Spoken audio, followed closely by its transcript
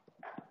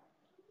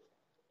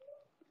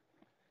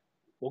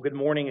Well, good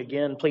morning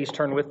again. Please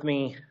turn with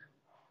me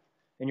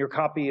in your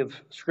copy of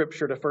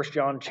Scripture to 1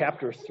 John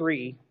chapter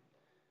 3.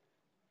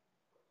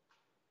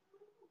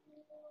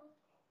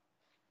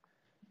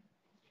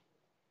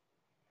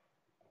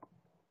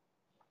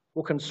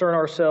 We'll concern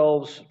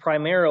ourselves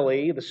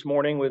primarily this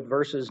morning with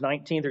verses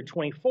 19 through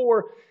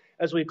 24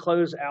 as we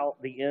close out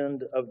the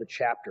end of the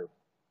chapter.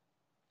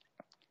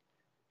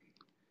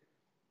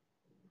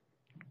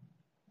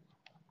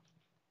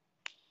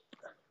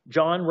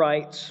 John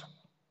writes,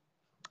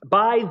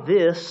 "By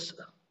this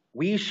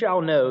we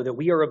shall know that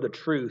we are of the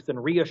truth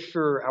and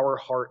reassure our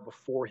heart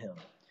before Him.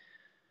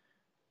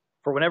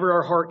 For whenever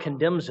our heart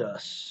condemns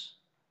us,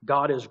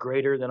 God is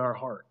greater than our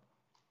heart,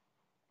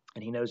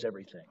 and He knows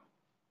everything.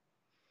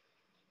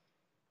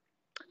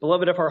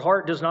 Beloved, if our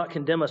heart does not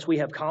condemn us, we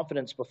have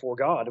confidence before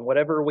God, and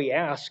whatever we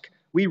ask,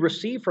 we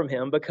receive from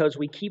Him because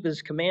we keep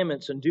His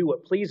commandments and do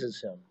what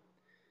pleases Him.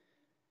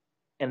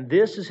 And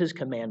this is His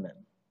commandment,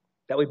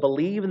 that we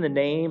believe in the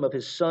name of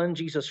His Son,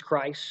 Jesus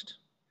Christ,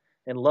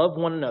 and love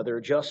one another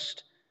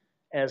just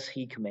as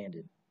He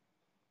commanded.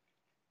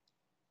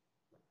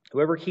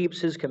 Whoever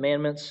keeps His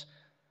commandments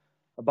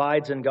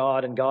abides in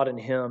God and God in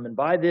him. And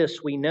by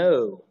this we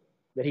know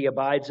that He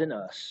abides in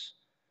us,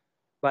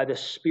 by the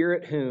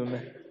Spirit whom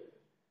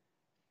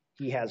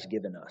He has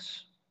given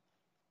us."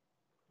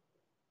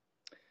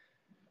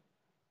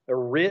 A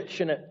rich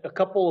and a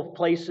couple of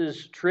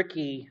places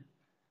tricky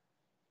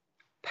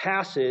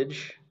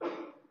passage,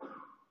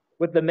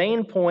 with the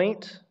main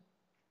point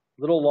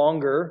a little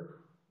longer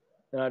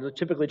than I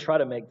typically try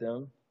to make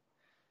them.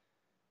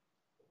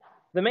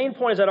 The main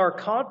point is that our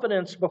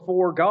confidence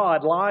before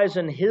God lies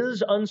in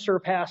His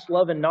unsurpassed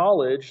love and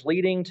knowledge,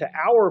 leading to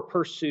our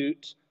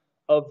pursuit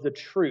of the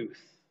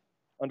truth.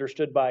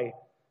 Understood by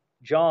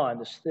John,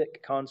 this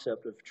thick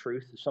concept of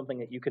truth is something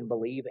that you can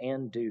believe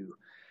and do.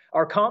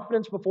 Our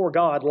confidence before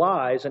God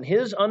lies in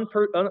His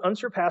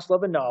unsurpassed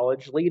love and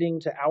knowledge, leading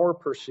to our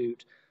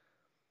pursuit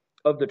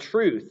of the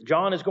truth.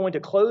 John is going to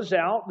close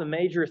out the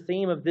major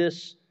theme of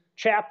this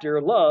chapter,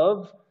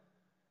 love,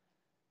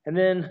 and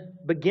then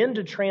begin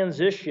to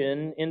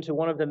transition into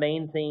one of the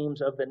main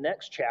themes of the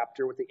next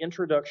chapter with the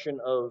introduction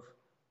of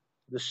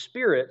the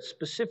Spirit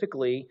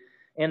specifically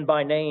and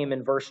by name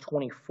in verse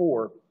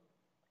 24.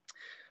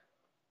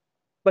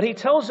 But he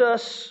tells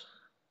us,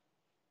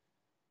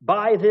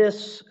 "By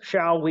this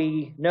shall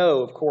we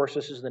know." Of course,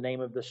 this is the name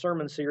of the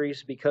sermon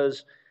series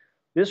because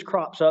this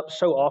crops up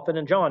so often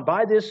in John.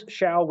 By this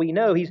shall we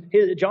know.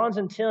 John's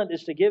intent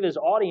is to give his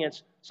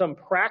audience some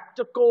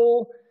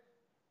practical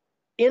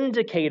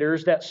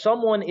indicators that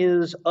someone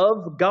is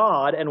of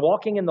God and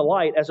walking in the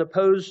light, as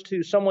opposed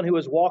to someone who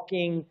is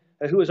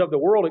of the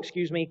world,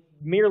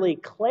 merely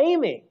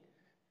claiming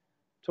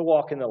to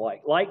walk in the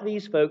light, like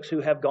these folks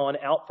who have gone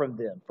out from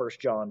them, 1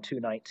 John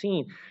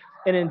 2:19.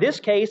 And in this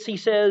case, he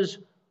says,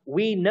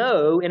 "We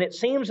know," and it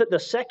seems that the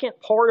second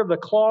part of the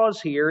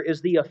clause here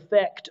is the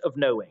effect of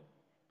knowing.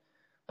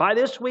 By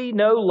this we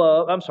know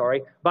love,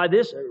 by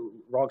this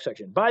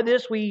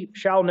we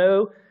shall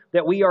know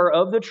that we are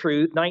of the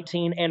truth,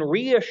 19, and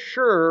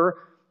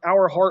reassure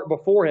our heart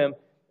before Him.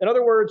 In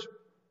other words,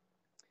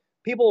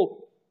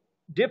 people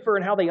differ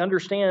in how they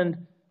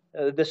understand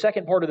the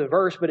second part of the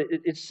verse, but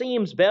it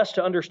seems best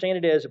to understand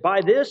it as,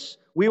 by this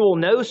we will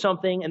know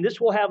something, and this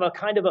will have a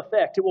kind of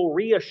effect. It will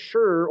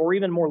reassure, or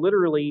even more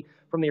literally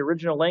from the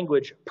original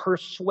language,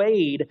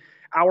 persuade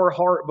our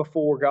heart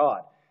before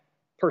God.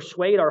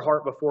 Persuade our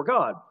heart before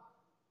God.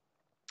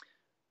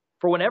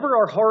 For whenever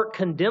our heart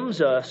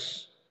condemns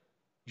us,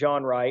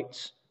 John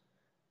writes,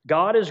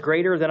 God is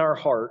greater than our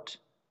heart,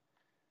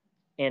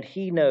 and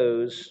He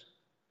knows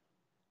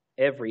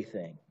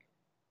everything.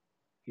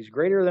 He's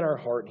greater than our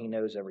heart, and He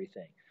knows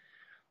everything.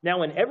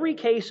 Now, in every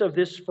case of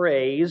this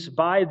phrase,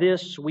 "by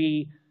this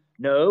we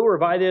know," or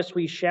 "by this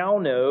we shall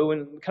know,"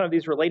 and kind of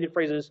these related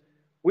phrases,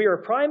 we are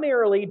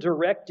primarily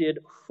directed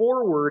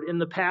forward in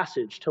the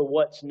passage to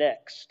what's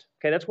next.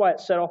 Okay, that's why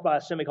it's set off by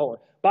a semicolon.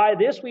 By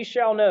this we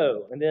shall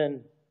know, and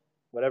then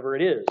whatever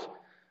it is,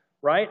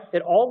 right?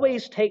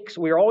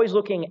 We're always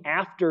looking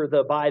after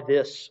the "by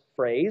this"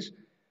 phrase,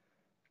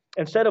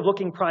 instead of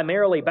looking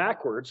primarily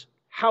backwards.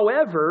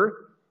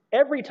 However,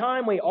 every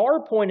time we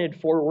are pointed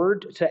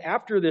forward to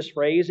after this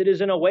phrase, it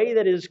is in a way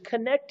that is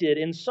connected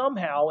and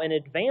somehow and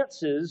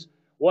advances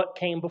what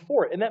came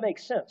before it. And that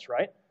makes sense,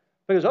 right?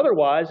 Because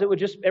otherwise, it would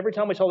just, every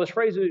time we saw this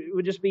phrase, it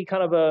would just be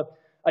kind of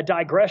a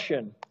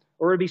digression,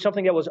 or it would be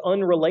something that was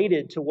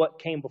unrelated to what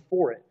came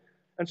before it.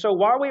 And so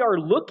while we are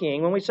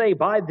looking, when we say,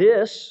 "by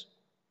this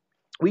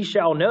we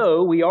shall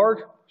know,"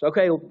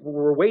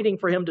 we're waiting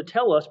for Him to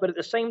tell us, but at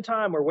the same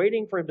time, we're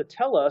waiting for Him to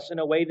tell us in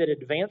a way that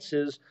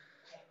advances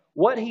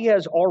what He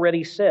has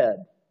already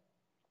said.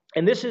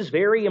 And this is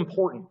very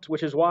important,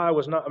 which is why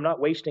I'm not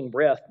wasting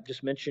breath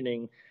just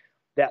mentioning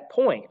that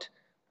point.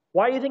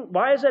 Why is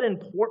that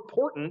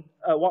important?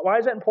 Why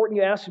is that important,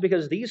 you ask?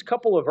 Because these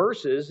couple of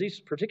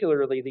verses,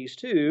 particularly these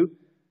two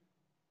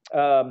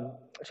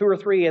or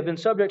three, have been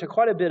subject to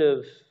quite a bit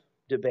of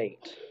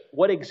debate.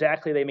 What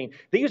exactly they mean.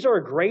 These are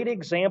great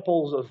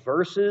examples of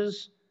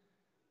verses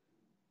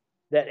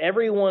that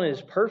everyone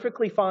is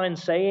perfectly fine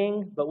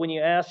saying, but when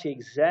you ask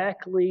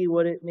exactly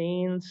what it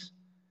means,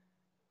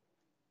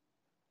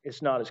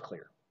 it's not as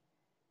clear.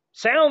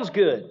 Sounds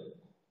good.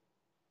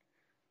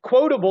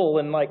 Quotable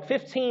in like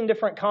 15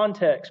 different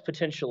contexts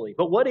potentially.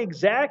 But what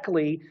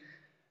exactly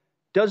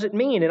does it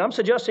mean? And I'm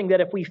suggesting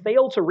that if we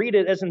fail to read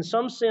it as in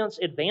some sense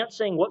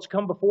advancing what's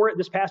come before it,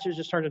 this passage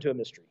just turns into a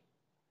mystery.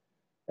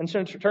 And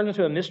so it turns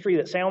into a mystery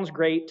that sounds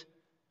great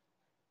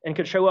and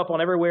could show up on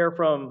everywhere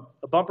from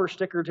a bumper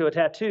sticker to a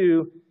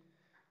tattoo,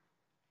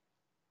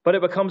 but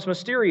it becomes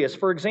mysterious.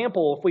 For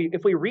example,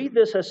 if we read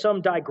this as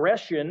some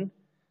digression,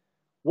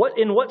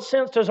 in what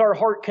sense does our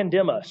heart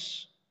condemn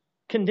us?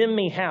 Condemn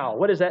me how?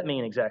 What does that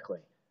mean exactly?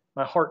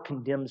 My heart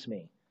condemns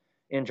me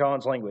in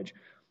John's language.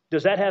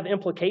 Does that have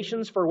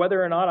implications for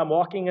whether or not I'm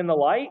walking in the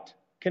light?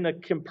 Can a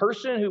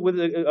person with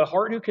a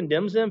heart who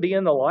condemns them be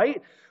in the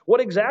light?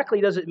 What exactly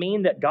does it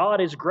mean that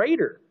God is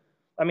greater?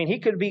 I mean, he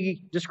could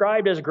be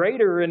described as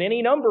greater in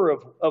any number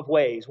of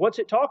ways. What's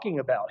it talking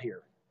about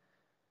here?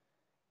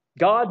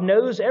 God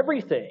knows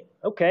everything.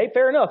 Okay,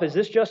 fair enough. Is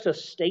this just a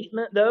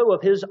statement, though,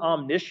 of his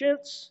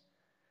omniscience?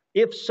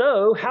 If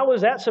so, how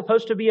is that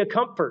supposed to be a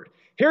comfort?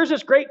 Here's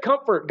this great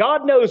comfort.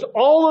 God knows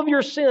all of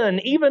your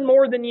sin, even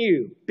more than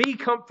you. Be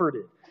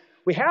comforted.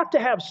 We have to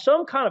have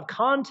some kind of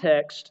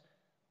context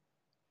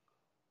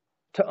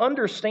to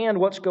understand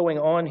what's going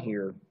on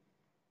here.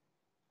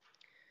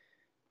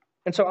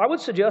 And so I would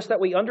suggest that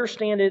we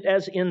understand it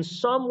as in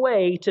some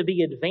way to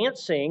be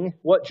advancing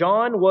what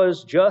John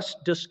was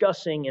just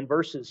discussing in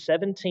verses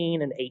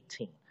 17 and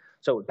 18.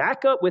 So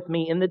back up with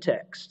me in the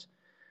text.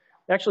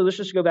 Actually, let's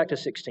just go back to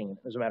 16,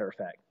 as a matter of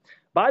fact.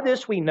 By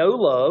this we know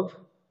love.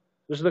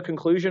 This is the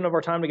conclusion of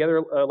our time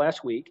together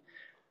last week.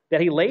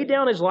 That he laid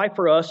down his life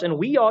for us, and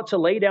we ought to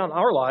lay down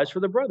our lives for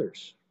the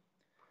brothers.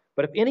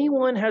 But if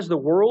anyone has the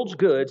world's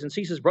goods and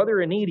sees his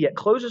brother in need, yet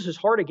closes his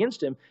heart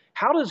against him,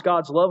 how does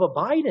God's love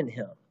abide in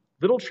him?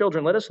 Little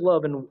children, let us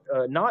love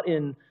not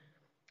in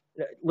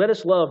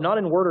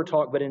word or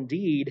talk, but in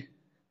deed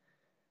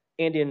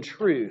and in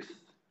truth.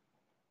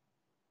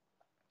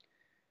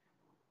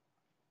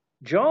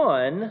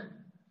 John,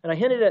 and I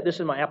hinted at this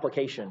in my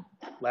application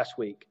last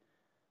week,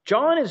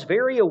 John is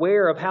very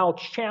aware of how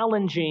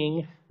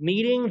challenging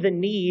meeting the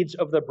needs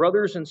of the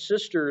brothers and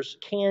sisters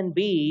can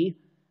be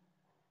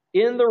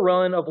in the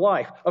run of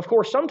life. Of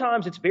course,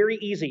 sometimes it's very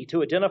easy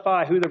to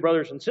identify who the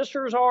brothers and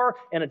sisters are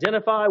and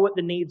identify what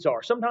the needs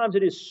are. Sometimes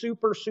it is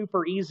super,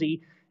 super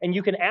easy, and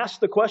you can ask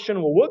the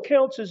question, well, what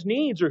counts as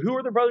needs, or who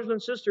are the brothers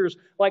and sisters,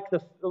 like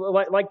the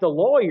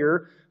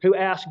lawyer who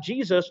asked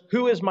Jesus,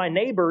 who is my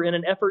neighbor, in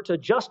an effort to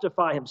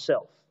justify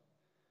himself.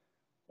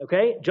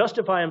 Okay?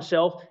 Justify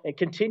himself and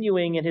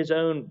continuing in his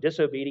own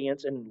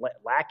disobedience and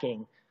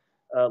lacking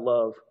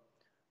love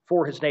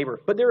for his neighbor.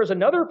 But there is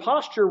another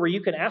posture where you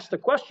can ask the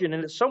question,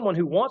 and it's someone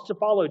who wants to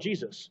follow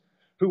Jesus,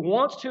 who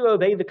wants to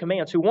obey the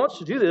commands, who wants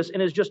to do this,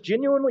 and is just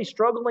genuinely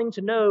struggling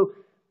to know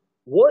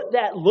what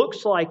that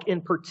looks like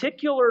in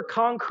particular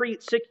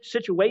concrete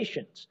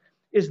situations.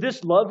 Is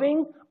this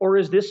loving or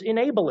is this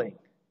enabling?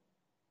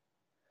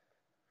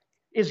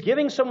 Is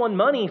giving someone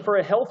money for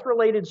a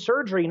health-related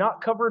surgery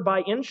not covered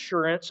by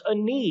insurance a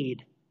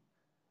need?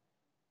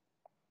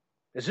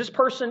 Is this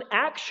person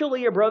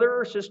actually a brother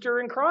or sister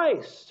in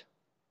Christ?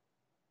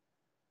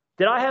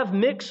 Did I have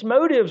mixed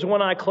motives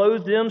when I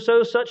clothed them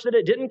such that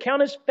it didn't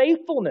count as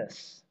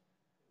faithfulness?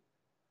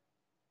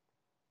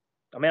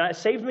 I mean, it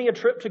saved me a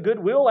trip to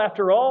Goodwill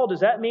after all.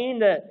 Does that mean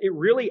that it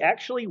really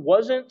actually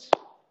wasn't,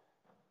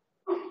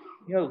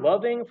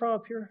 loving from a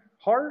pure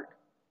heart?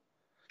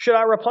 Should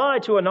I reply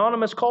to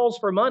anonymous calls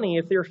for money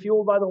if they're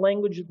fueled by the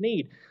language of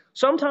need?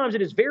 Sometimes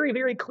it is very,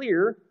 very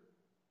clear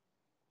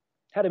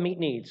how to meet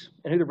needs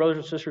and who the brothers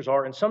and sisters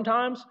are. And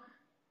sometimes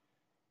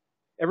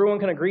everyone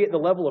can agree at the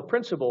level of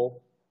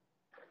principle,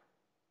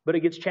 but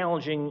it gets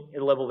challenging at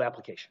the level of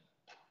application.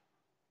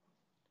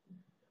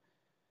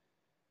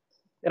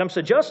 And I'm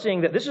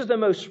suggesting that this is the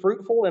most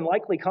fruitful and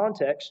likely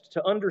context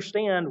to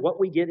understand what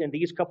we get in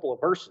these couple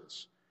of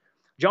verses.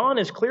 John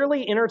is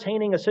clearly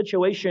entertaining a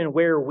situation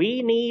where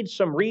we need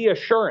some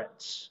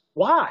reassurance.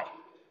 Why?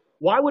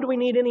 Why would we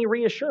need any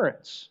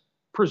reassurance?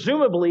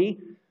 Presumably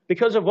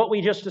because of what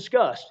we just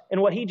discussed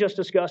and what he just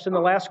discussed in the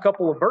last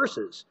couple of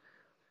verses.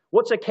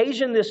 What's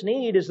occasioned this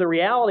need is the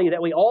reality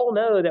that we all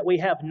know that we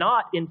have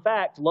not, in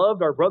fact,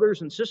 loved our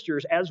brothers and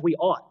sisters as we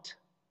ought.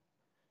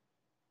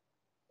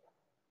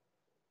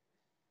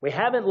 We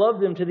haven't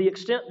loved them to the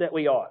extent that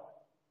we ought,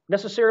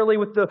 necessarily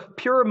with the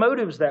pure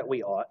motives that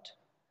we ought.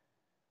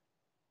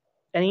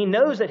 And he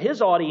knows that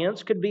his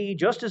audience could be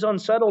just as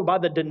unsettled by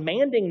the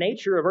demanding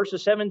nature of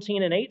verses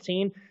 17 and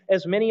 18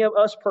 as many of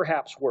us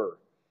perhaps were.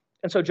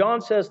 And so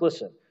John says,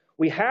 listen,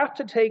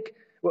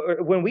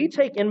 when we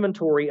take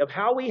inventory of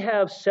how we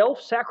have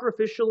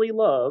self-sacrificially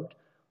loved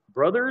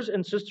brothers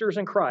and sisters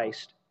in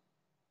Christ,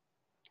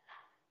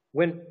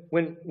 when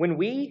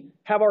we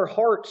have our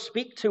hearts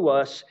speak to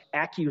us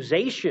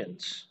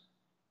accusations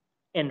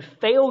and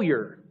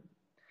failure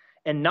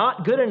and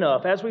not good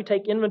enough, as we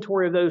take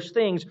inventory of those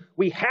things,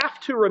 we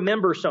have to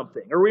remember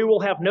something, or we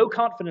will have no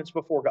confidence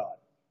before God.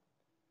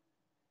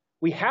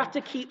 We have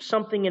to keep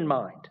something in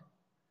mind.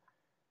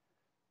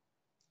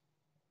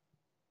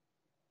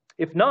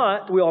 If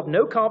not, we'll have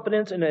no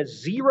confidence and a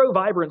zero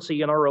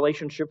vibrancy in our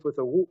relationship with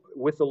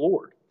the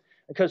Lord.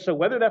 Because so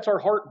whether that's our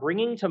heart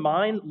bringing to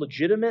mind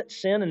legitimate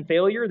sin and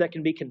failure that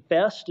can be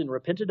confessed and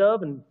repented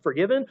of and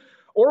forgiven,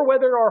 or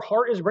whether our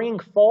heart is bringing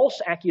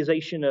false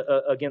accusation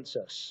against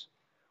us,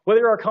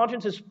 whether our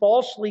conscience is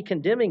falsely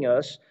condemning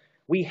us,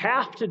 we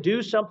have to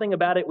do something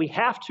about it. We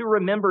have to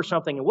remember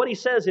something. And what he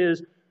says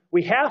is,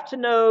 we have to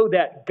know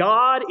that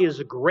God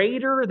is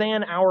greater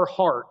than our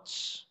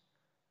hearts,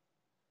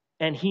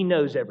 and He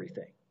knows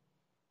everything.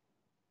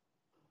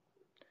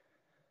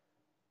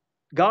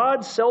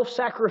 God's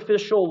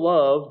self-sacrificial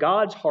love,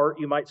 God's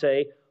heart, you might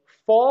say,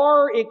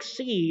 far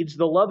exceeds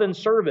the love and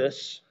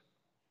service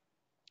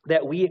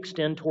that we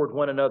extend toward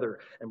one another.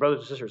 And brothers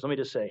and sisters, let me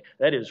just say,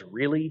 that is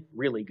really,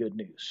 really good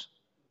news.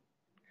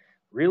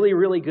 Really,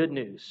 really good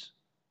news.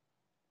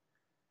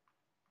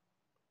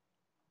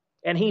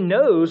 And He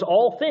knows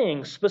all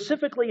things,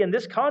 specifically in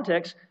this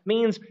context,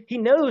 means He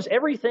knows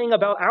everything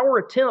about our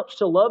attempts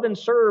to love and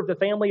serve the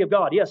family of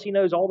God. Yes, He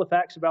knows all the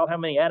facts about how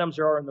many atoms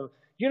there are in the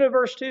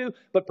universe too,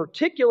 but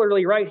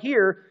particularly right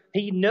here,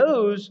 He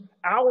knows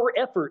our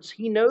efforts.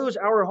 He knows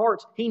our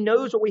hearts. He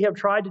knows what we have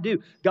tried to do.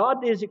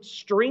 God is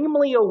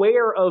extremely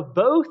aware of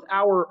both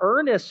our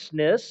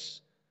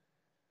earnestness,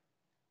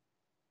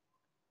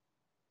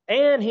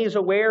 and He's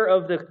aware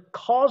of the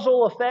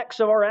causal effects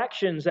of our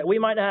actions that we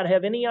might not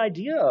have any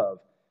idea of.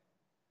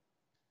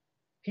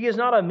 He is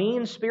not a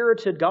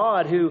mean-spirited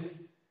God who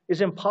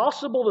is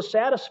impossible to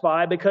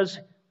satisfy, because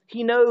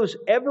He knows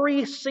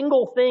every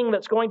single thing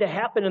that's going to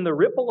happen in the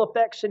ripple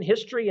effects in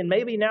history, and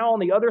maybe now on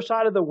the other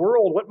side of the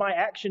world, what my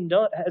action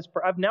has.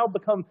 I've now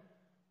become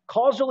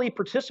causally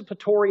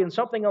participatory in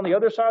something on the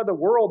other side of the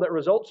world that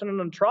results in an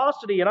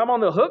atrocity, and I'm on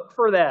the hook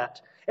for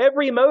that.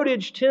 Every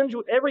motive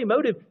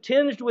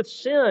tinged with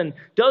sin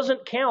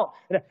doesn't count.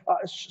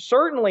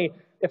 Certainly,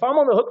 if I'm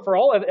on the hook for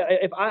all of it,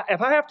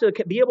 if I have to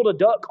be able to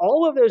duck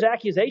all of those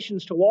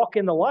accusations to walk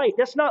in the light,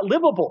 that's not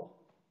livable.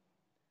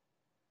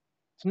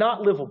 It's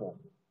not livable.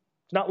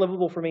 It's not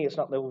livable for me. It's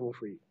not livable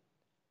for you.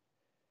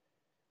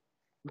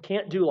 We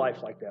can't do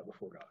life like that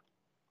before God.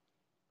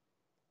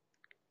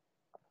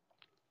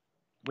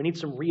 We need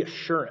some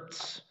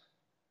reassurance.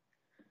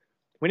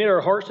 We need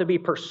our hearts to be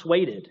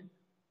persuaded.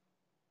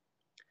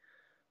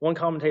 One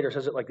commentator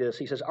says it like this.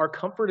 He says, our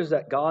comfort is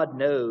that God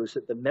knows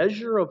that the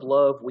measure of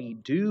love we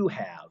do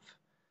have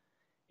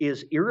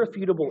is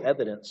irrefutable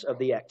evidence of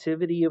the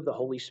activity of the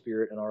Holy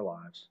Spirit in our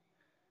lives.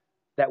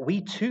 That we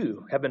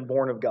too have been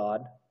born of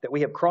God, that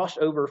we have crossed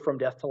over from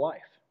death to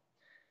life.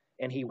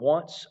 And He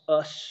wants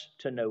us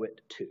to know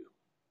it too.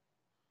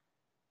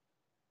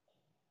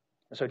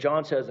 And so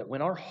John says that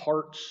when our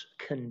hearts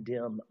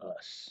condemn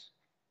us,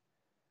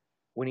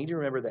 we need to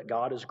remember that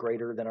God is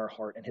greater than our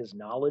heart, and His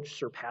knowledge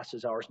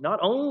surpasses ours, not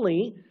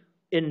only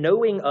in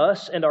knowing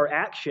us and our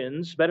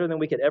actions better than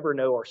we could ever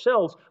know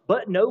ourselves,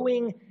 but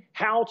knowing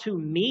how to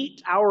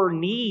meet our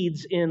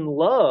needs in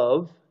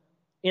love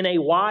in a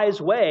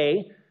wise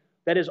way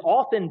that is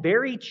often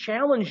very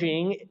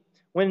challenging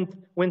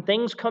when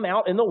things come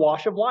out in the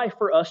wash of life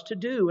for us to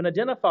do and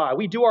identify.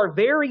 We do our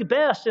very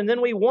best, and then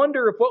we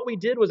wonder if what we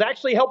did was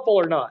actually helpful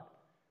or not.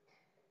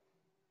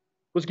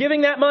 Was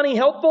giving that money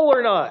helpful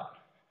or not?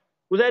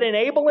 Was that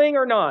enabling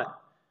or not?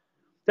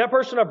 Is that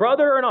person a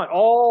brother or not?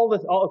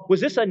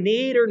 Was this a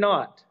need or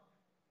not?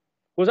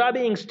 Was I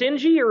being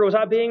stingy or was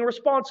I being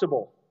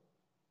responsible?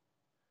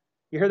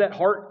 You hear that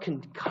heart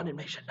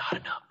condemnation?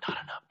 Not enough, not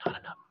enough, not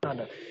enough, not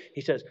enough.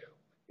 He says,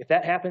 if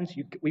that happens,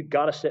 we've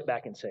got to sit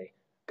back and say,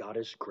 God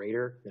is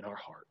greater than our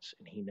hearts,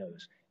 and He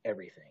knows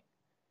everything.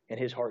 And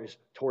His heart is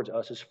towards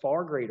us is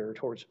far greater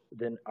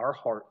than our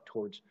heart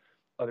towards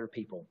other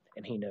people,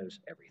 and He knows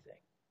everything.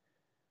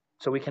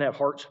 So we can have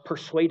hearts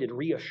persuaded,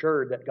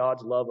 reassured that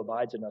God's love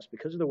abides in us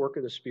because of the work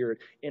of the Spirit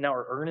in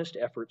our earnest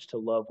efforts to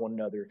love one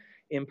another,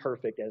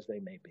 imperfect as they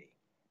may be.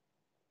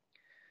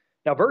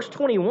 Now, verse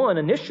 21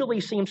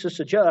 initially seems to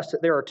suggest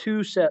that there are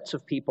two sets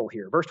of people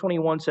here. Verse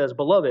 21 says,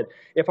 Beloved,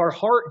 if our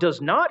heart does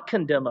not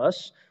condemn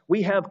us,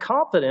 we have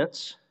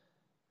confidence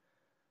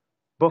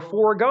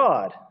before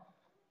God.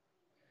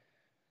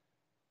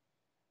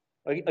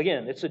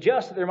 Again, it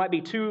suggests that there might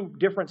be two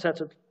different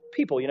sets of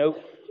people.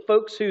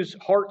 Folks whose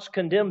hearts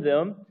condemn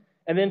them,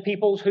 and then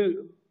people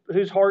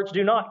whose hearts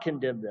do not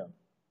condemn them.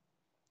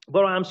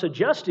 But what I'm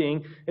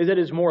suggesting is that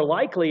it's more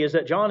likely is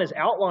that John is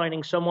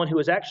outlining someone who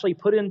has actually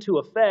put into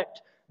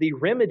effect the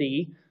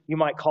remedy, you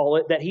might call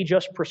it, that he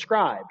just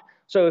prescribed.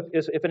 So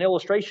if an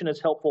illustration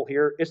is helpful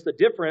here, it's the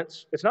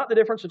difference. It's not the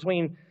difference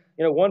between,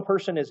 one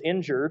person is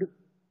injured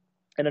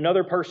and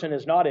another person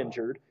is not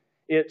injured.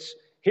 It's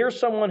here's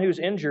someone who's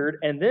injured,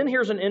 and then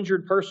here's an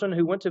injured person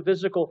who went to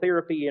physical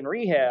therapy and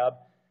rehab,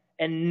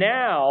 and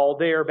now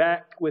they are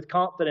back with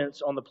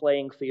confidence on the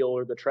playing field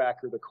or the track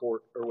or the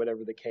court or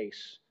whatever the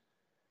case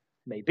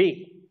may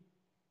be.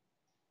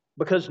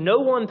 Because no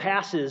one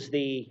passes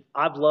the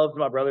I've loved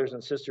my brothers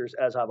and sisters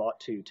as I've ought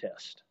to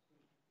test.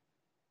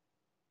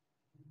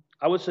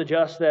 I would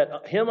suggest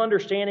that him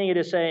understanding it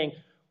is saying,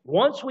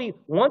 once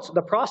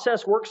the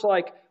process works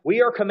like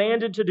we are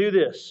commanded to do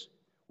this,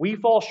 we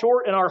fall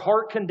short and our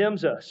heart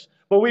condemns us.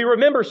 But we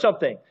remember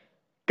something.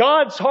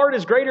 God's heart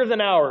is greater than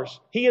ours.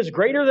 He is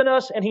greater than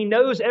us and He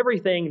knows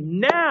everything.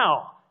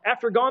 Now,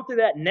 after gone through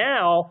that,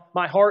 now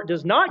my heart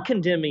does not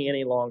condemn me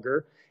any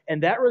longer.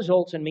 And that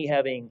results in me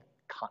having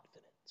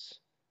confidence.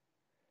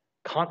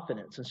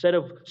 Confidence. Instead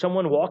of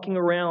someone walking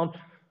around,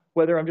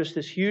 whether I'm just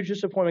this huge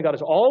disappointment, God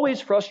is always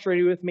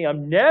frustrated with me.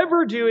 I'm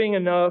never doing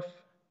enough.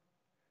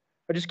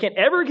 I just can't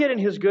ever get in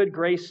His good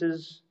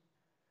graces.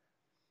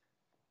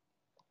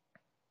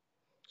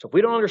 So if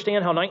we don't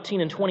understand how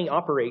 19 and 20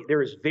 operate,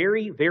 there is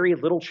very, very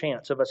little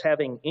chance of us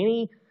having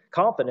any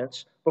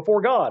confidence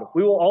before God.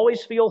 We will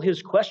always feel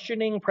His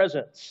questioning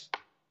presence.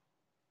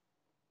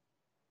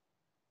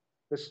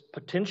 This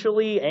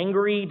potentially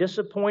angry,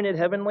 disappointed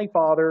Heavenly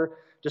Father,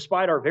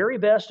 despite our very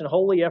best and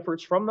holy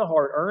efforts from the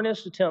heart,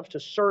 earnest attempts to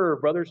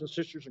serve brothers and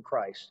sisters in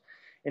Christ.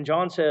 And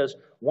John says,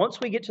 once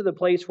we get to the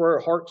place where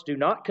our hearts do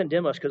not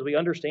condemn us because we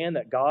understand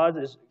that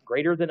God is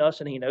greater than us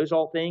and He knows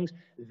all things,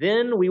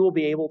 then we will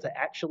be able to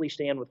actually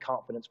stand with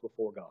confidence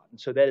before God. And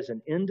so that is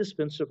an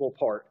indispensable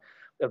part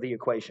of the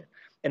equation.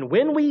 And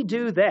when we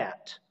do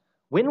that,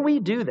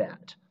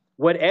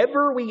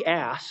 whatever we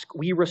ask,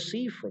 we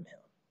receive from Him.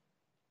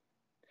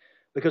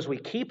 Because we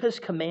keep His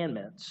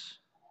commandments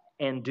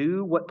and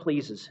do what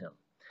pleases Him.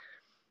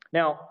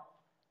 Now,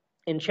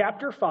 in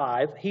chapter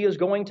 5, he is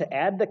going to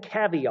add the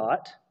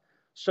caveat,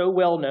 so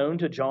well known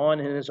to John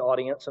and his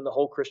audience and the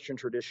whole Christian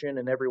tradition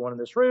and everyone in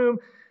this room,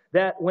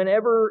 that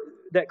whenever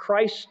that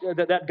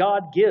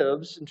God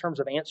gives in terms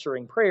of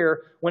answering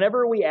prayer,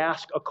 whenever we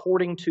ask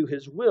according to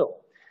His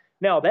will.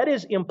 Now, that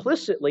is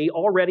implicitly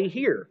already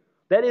here.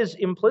 That is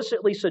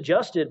implicitly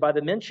suggested by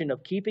the mention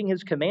of keeping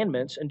His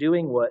commandments and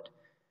doing what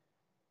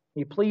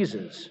He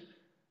pleases.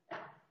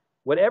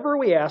 Whatever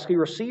we ask, we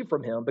receive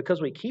from Him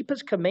because we keep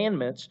His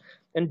commandments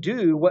and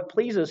do what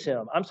pleases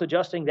Him. I'm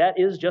suggesting that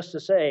is just to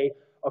say,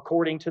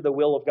 according to the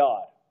will of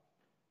God,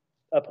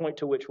 a point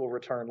to which we'll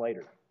return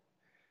later.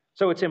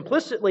 So it's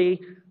implicitly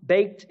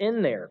baked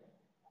in there.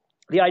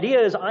 The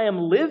idea is I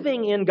am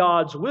living in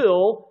God's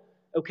will,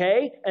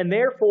 okay, and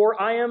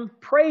therefore I am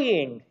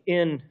praying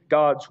in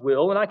God's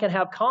will, and I can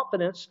have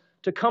confidence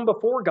to come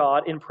before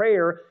God in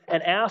prayer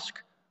and ask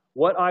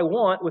what I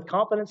want with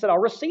confidence that I'll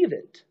receive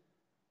it.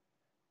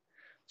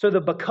 So the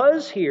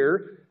because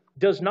here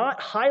does not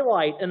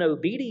highlight an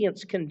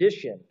obedience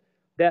condition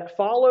that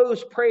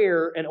follows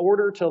prayer in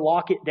order to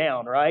lock it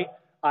down, right?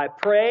 I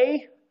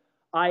pray,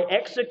 I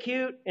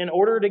execute in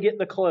order to get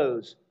the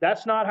close.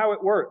 That's not how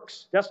it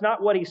works. That's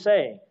not what he's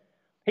saying.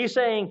 He's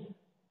saying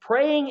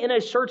praying in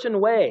a certain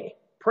way.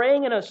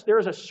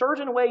 There's a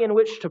certain way in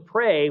which to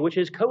pray, which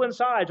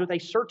coincides with a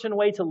certain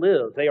way to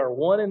live. They are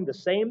one and the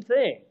same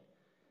thing.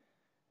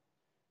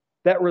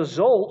 That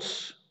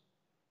results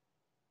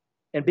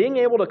in being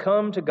able to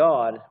come to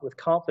God with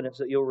confidence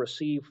that you'll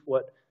receive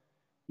what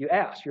you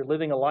ask. You're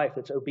living a life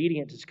that's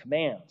obedient to His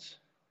commands.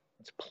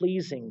 It's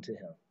pleasing to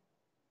Him.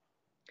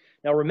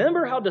 Now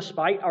remember how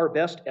despite our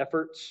best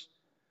efforts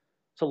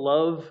to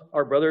love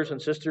our brothers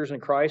and sisters in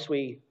Christ,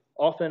 we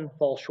often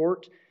fall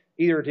short,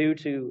 either due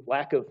to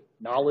lack of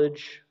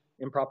knowledge,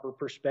 improper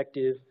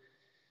perspective,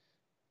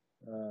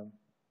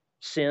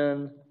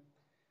 sin.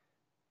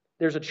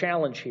 There's a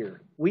challenge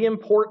here. We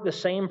import the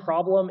same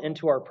problem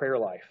into our prayer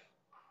life,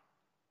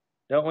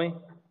 don't we?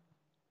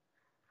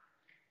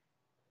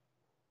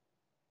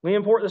 We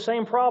import the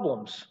same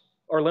problems.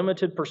 Our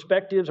limited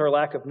perspectives, our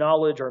lack of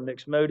knowledge, our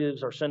mixed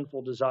motives, our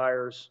sinful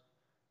desires.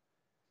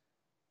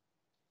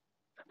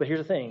 But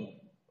here's the thing.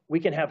 We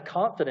can have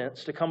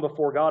confidence to come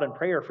before God in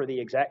prayer for the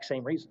exact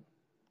same reason.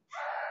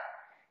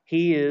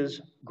 He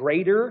is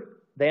greater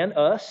than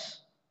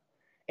us,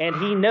 and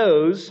He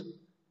knows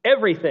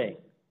everything.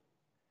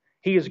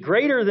 He is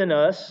greater than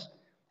us,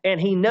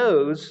 and He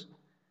knows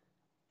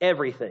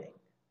everything.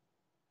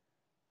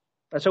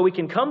 And so we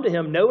can come to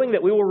Him knowing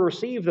that we will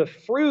receive the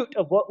fruit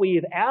of what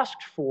we've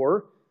asked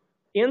for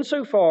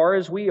insofar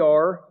as we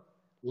are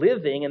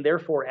living and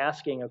therefore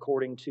asking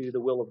according to the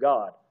will of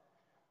God.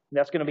 And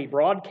that's going to be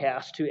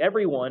broadcast to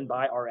everyone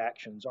by our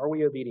actions. Are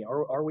we obedient?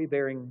 Are we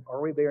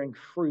bearing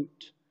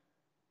fruit?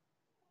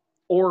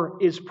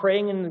 Or is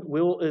praying in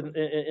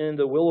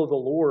the will of the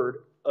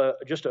Lord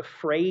just a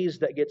phrase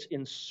that gets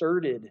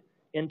inserted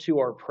into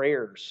our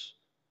prayers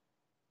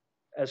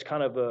as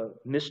kind of a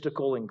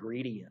mystical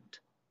ingredient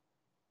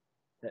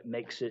that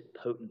makes it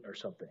potent or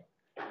something?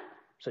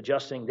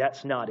 Suggesting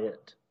that's not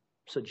it.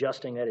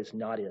 Suggesting that is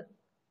not it.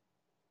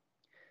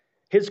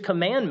 His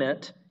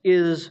commandment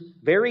is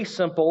very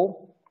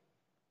simple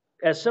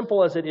as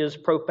it is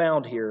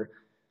profound here.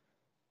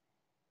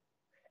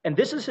 And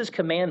this is His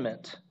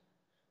commandment,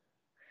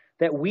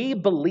 that we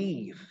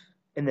believe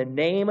in the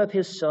name of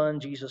His Son,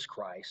 Jesus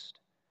Christ,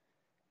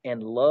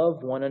 and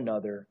love one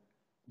another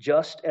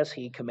just as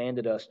He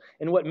commanded us.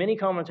 And what many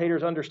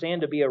commentators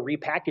understand to be a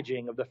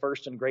repackaging of the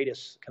first and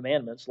greatest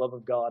commandments, love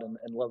of God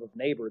and love of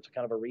neighbor. It's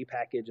kind of a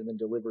repackage and then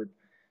delivered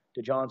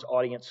to John's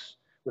audience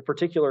with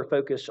particular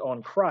focus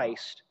on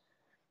Christ.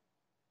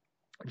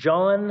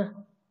 John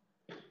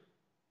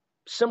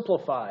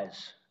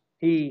simplifies.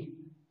 He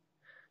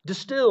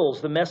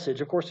distills the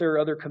message. Of course, there are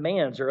other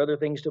commands or other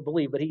things to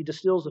believe, but he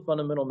distills the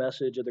fundamental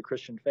message of the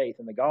Christian faith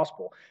in the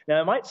gospel.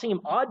 Now, it might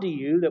seem odd to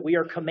you that we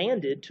are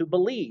commanded to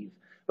believe,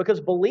 because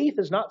belief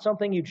is not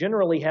something you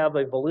generally have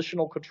a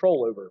volitional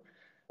control over.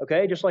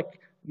 Okay? Just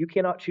like you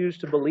cannot choose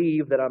to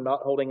believe that I'm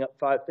not holding up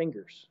 5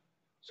 fingers.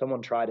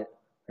 Someone tried it.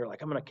 They're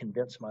like, I'm going to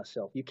convince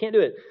myself. You can't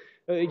do it.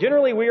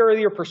 Generally, we are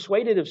either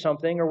persuaded of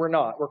something or we're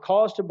not. We're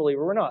caused to believe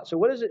or we're not. So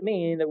what does it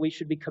mean that we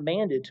should be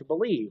commanded to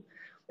believe?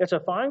 It's a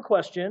fine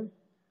question.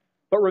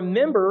 But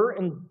remember,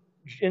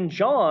 in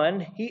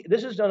John,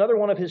 this is another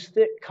one of his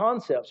thick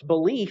concepts.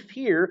 Belief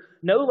here,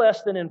 no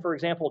less than in, for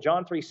example,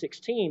 John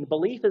 3:16,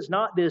 belief is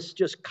not this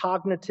just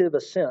cognitive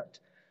assent.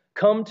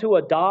 Come to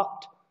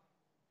adopt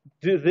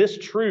this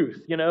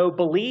truth,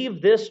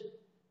 believe this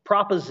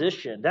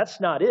proposition. That's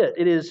not it.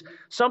 It is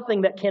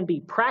something that can be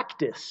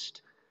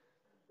practiced.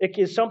 It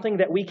is something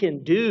that we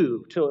can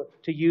do, to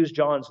use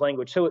John's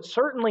language. So it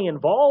certainly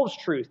involves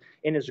truth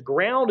and is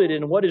grounded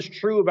in what is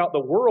true about the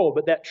world,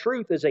 but that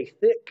truth is a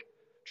thick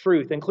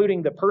truth,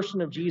 including the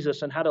person of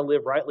Jesus and how to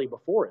live rightly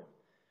before Him.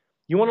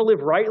 You want to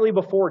live rightly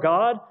before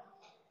God?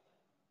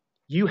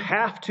 You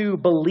have to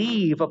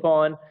believe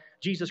upon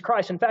Jesus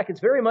Christ. In fact, it's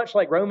very much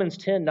like Romans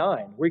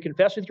 10:9, where you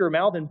confess with your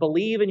mouth and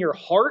believe in your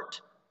heart,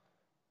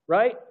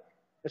 right?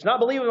 It's not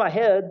believe in my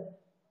head.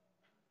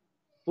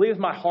 Believe with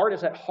my heart.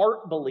 It's that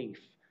heart belief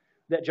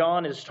that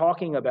John is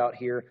talking about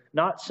here,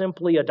 not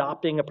simply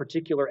adopting a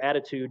particular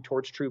attitude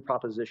towards true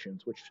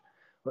propositions, which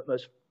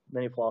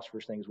many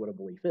philosophers think is what a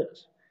belief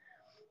is.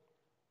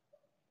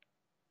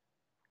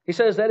 He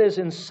says that is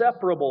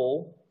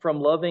inseparable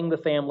from loving the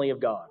family of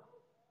God.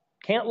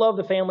 Can't love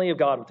the family of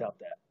God without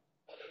that.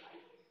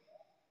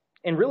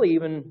 And really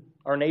even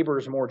our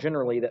neighbors more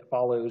generally, that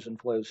follows and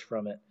flows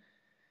from it.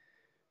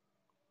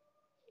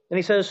 And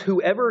he says,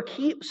 whoever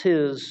keeps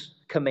His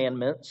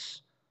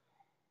commandments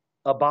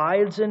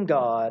abides in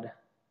God,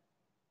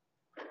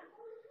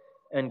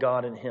 and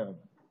God in him.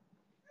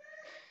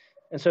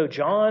 And so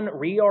John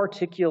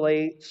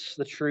re-articulates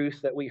the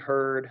truth that we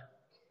heard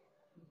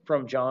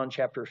from John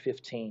chapter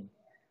 15.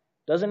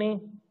 Doesn't he?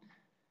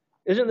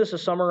 Isn't this a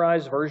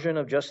summarized version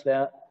of just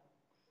that?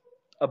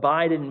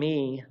 Abide in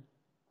me,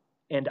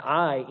 and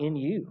I in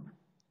you.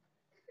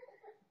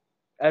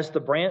 As the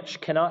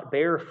branch cannot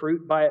bear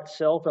fruit by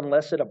itself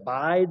unless it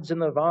abides in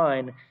the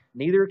vine,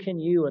 neither can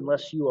you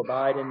unless you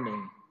abide in me.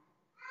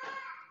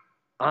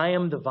 I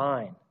am the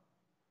vine,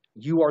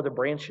 you are the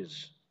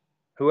branches.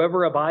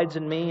 Whoever abides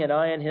in me and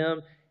I in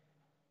him,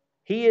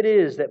 he it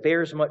is that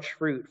bears much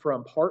fruit, for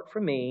apart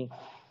from me,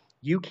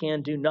 you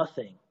can do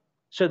nothing.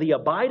 So the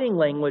abiding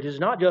language is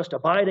not just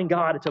abide in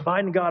God, it's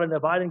abide in God and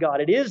abide in God.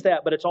 It is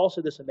that, but it's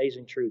also this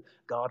amazing truth.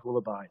 God will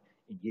abide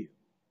in you.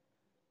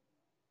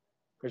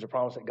 There's a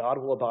promise that God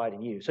will abide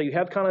in you. So you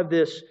have kind of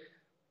this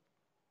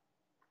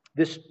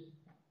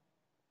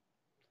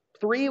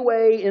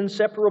three-way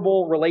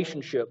inseparable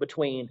relationship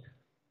between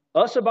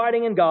us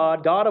abiding in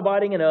God, God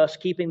abiding in us,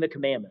 keeping the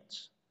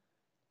commandments.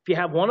 If you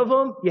have one of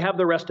them, you have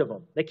the rest of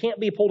them. They can't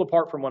be pulled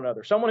apart from one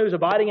another. Someone who's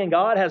abiding in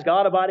God has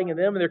God abiding in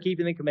them, and they're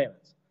keeping the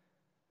commandments.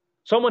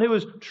 Someone who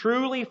is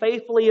truly,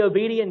 faithfully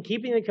obedient,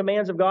 keeping the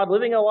commands of God,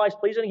 living a life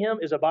pleasing Him,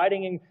 is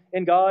abiding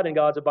in God, and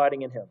God's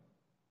abiding in him.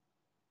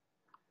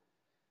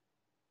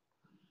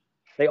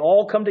 They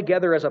all come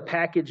together as a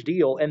package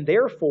deal, and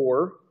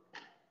therefore,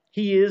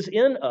 He is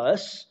in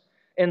us.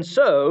 And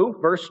so,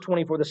 verse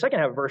 24, the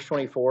second half of verse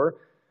 24,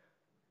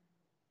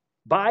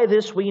 by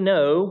this we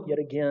know, yet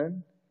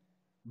again,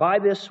 by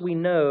this we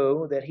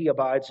know that He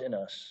abides in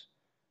us,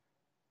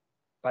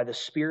 by the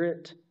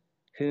Spirit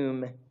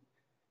whom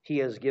He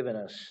has given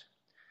us.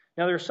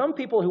 Now, there are some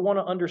people who want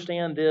to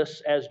understand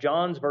this as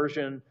John's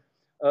version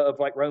of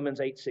like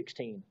Romans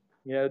 8:16.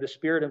 You know, the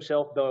Spirit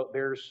Himself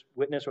bears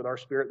witness with our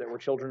spirit that we're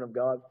children of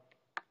God.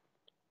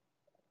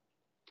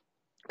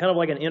 Kind of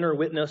like an inner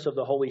witness of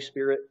the Holy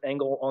Spirit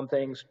angle on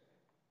things.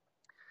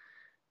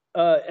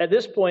 At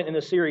this point in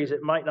the series,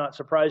 it might not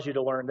surprise you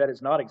to learn that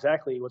is not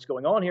exactly what's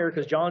going on here,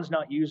 because John's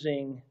not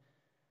using...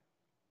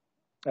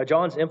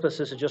 John's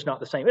emphasis is just not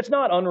the same. It's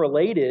not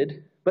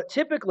unrelated, but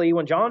typically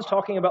when John's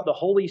talking about the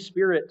Holy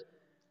Spirit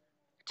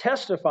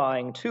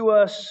testifying to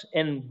us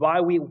and by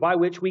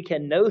which we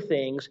can know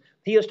things,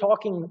 he is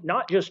talking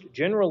not just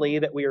generally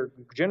that we are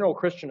general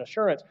Christian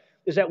assurance,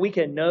 is that we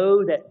can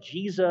know that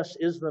Jesus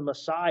is the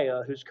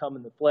Messiah who's come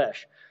in the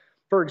flesh.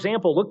 For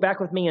example, look back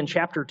with me in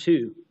chapter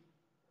 2.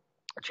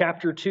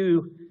 Chapter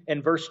 2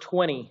 and verse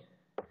 20.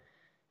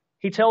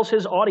 He tells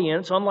his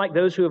audience, unlike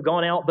those who have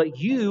gone out, but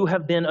you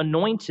have been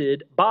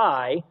anointed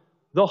by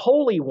the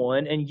Holy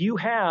One, and you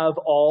have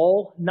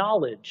all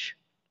knowledge.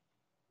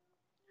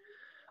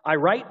 I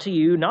write to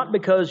you not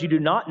because you do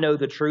not know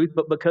the truth,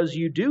 but because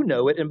you do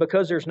know it, and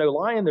because there's no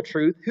lie in the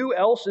truth. Who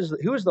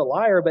is the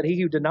liar but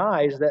he who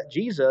denies that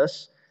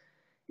Jesus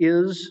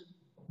is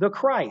the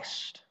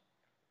Christ?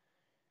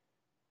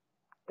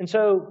 And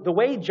so the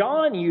way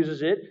John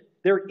uses it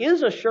there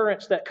is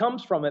assurance that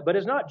comes from it, but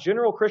it's not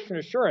general Christian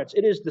assurance.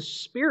 It is the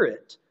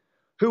Spirit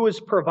who is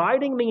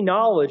providing me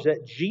knowledge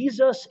that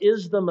Jesus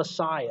is the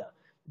Messiah.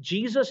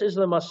 Jesus is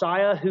the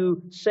Messiah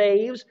who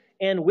saves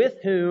and with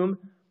whom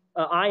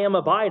I am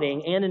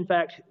abiding, and in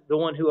fact, the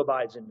one who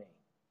abides in me.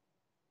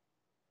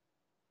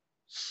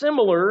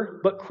 Similar,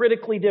 but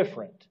critically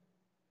different.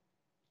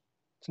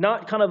 It's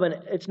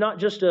not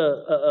just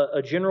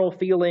a general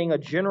feeling, a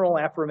general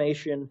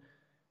affirmation.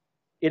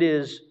 It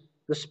is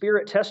the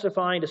Spirit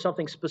testifying to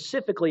something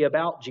specifically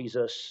about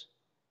Jesus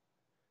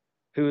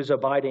who is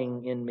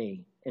abiding in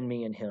me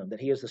and Him, that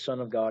He is the Son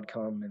of God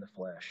come in the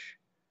flesh.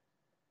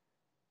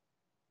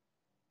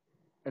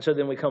 And so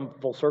then we come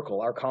full circle.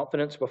 Our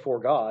confidence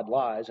before God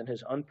lies in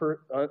His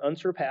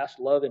unsurpassed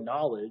love and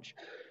knowledge,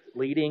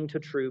 leading to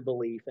true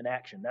belief and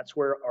action. That's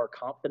where our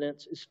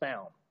confidence is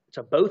found. It's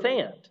a both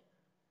and.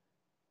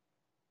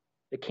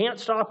 It can't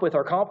stop with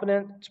our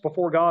confidence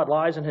before God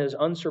lies in His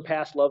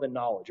unsurpassed love and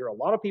knowledge. There are a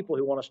lot of people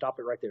who want to stop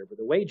it right there. But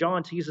the way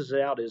John teases it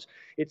out is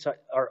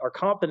our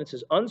confidence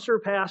is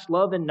unsurpassed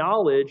love and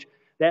knowledge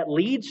that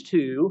leads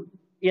to,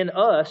 in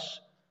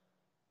us,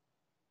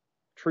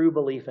 true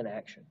belief and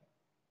action,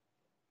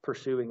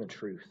 pursuing the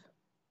truth.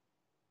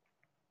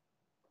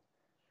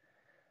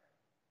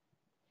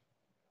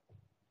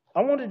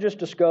 I want to just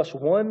discuss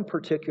one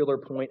particular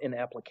point in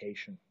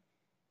application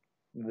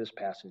of this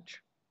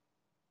passage.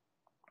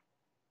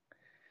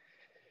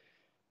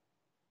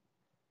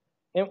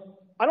 And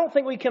I don't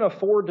think we can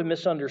afford to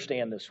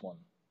misunderstand this one.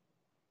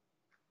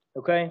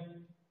 Okay?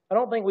 I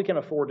don't think we can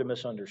afford to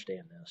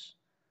misunderstand this.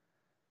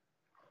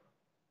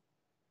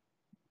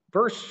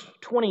 Verse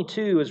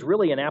 22 is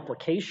really an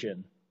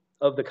application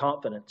of the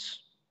confidence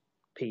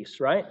piece,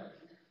 right?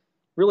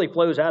 Really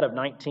flows out of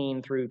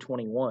 19 through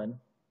 21.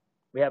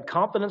 We have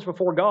confidence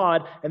before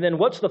God, and then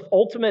what's the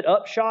ultimate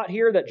upshot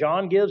here that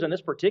John gives in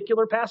this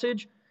particular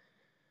passage?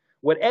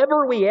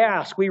 Whatever we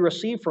ask, we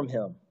receive from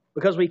Him,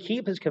 because we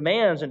keep His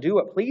commands and do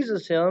what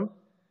pleases Him.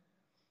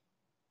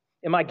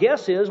 And my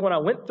guess is when I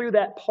went through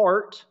that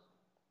part,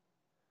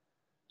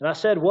 and I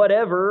said,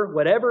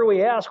 whatever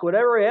we ask,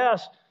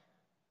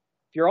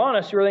 if you're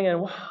honest, you're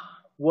thinking,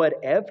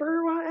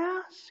 whatever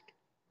I ask?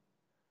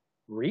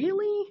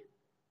 Really?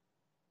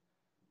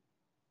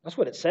 That's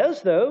what it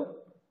says, though.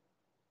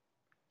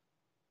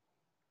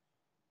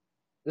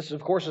 This,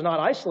 of course, is not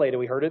isolated.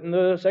 We heard it in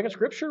the second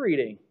scripture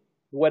reading.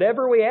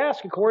 Whatever we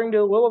ask according to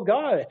the will of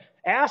God,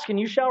 ask and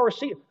you shall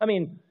receive. I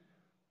mean,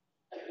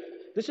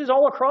 this is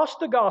all across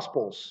the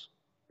Gospels.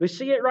 We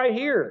see it right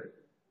here.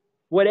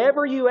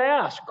 Whatever you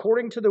ask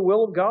according to the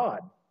will of God.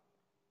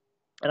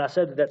 And I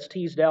said that that's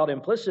teased out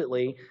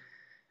implicitly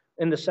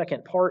in the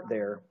second part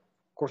there.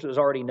 Of course, it was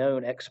already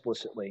known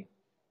explicitly.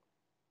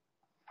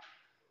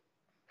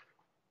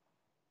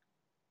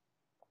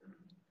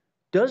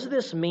 Does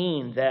this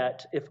mean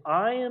that if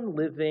I am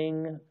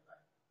living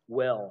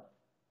well,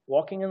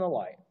 walking in the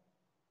light,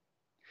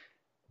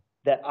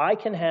 that I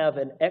can have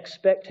an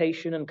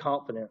expectation and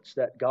confidence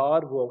that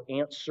God will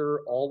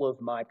answer all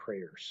of my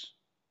prayers?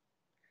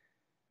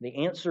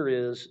 The answer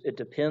is, it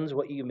depends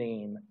what you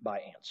mean by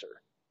answer.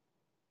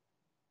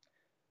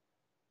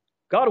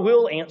 God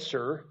will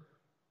answer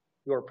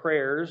your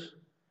prayers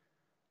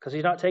because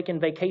He's not taking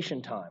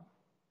vacation time.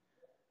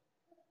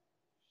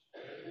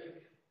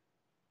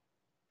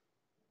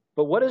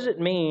 But what does it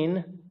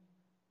mean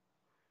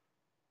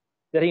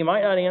that He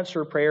might not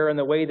answer prayer in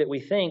the way that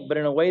we think, but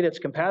in a way that's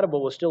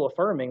compatible with still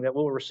affirming that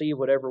we'll receive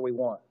whatever we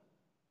want?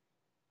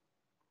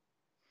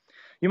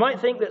 You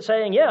might think that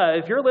saying, yeah,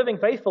 if you're living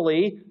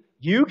faithfully,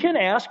 you can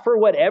ask for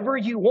whatever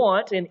you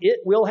want and it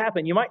will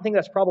happen. You might think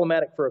that's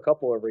problematic for a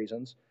couple of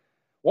reasons.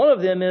 One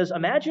of them is,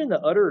 imagine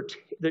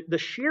the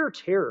sheer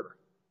terror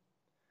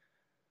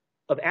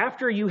of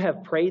after you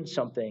have prayed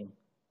something,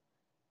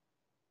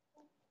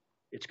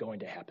 it's going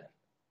to happen.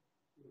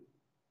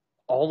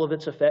 All of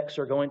its effects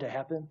are going to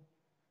happen.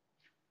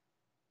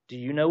 Do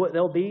you know what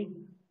they'll be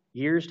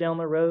years down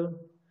the road?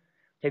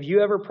 Have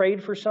you ever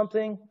prayed for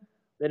something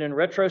that in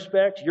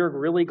retrospect you're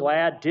really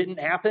glad didn't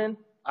happen?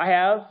 I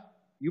have.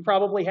 You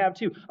probably have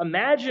too.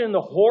 Imagine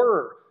the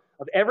horror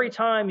of every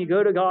time you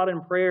go to God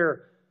in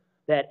prayer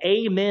that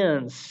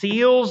amen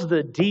seals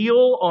the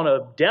deal on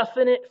a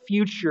definite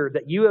future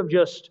that you have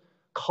just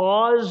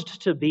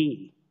caused to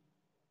be.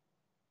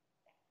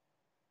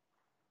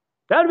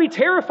 That would be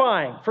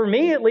terrifying, for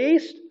me at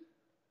least.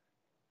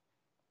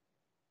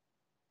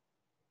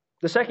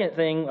 The second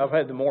thing, I've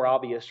had the more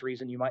obvious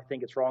reason you might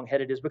think it's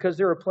wrong-headed, is because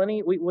there are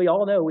plenty, we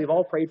all know, we've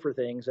all prayed for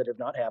things that have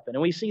not happened.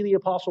 And we see the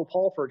Apostle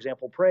Paul, for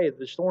example, pray that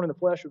this thorn in the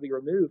flesh would be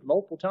removed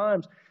multiple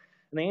times.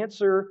 And the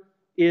answer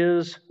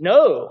is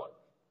no.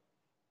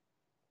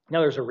 Now,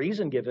 there's a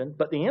reason given,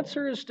 but the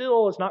answer is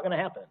still it's not going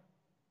to happen.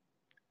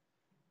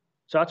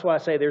 So that's why I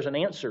say there's an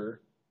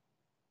answer,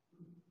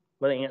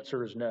 but the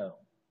answer is no.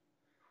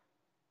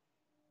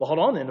 Well, hold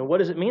on then. What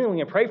does it mean when we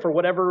can pray for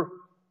whatever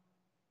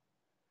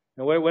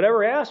we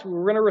ask,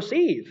 we're going to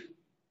receive?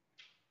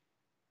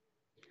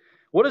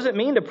 What does it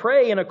mean to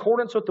pray in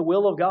accordance with the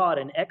will of God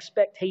and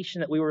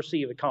expectation that we will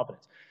receive with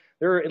confidence?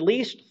 There are at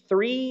least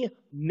 3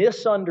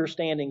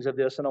 misunderstandings of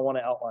this, and I want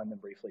to outline them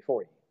briefly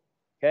for you.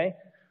 Okay?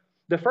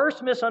 The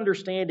first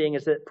misunderstanding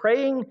is that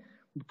praying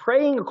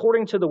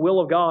according to the will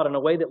of God in a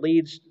way that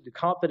leads to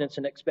confidence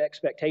and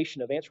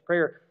expectation of answered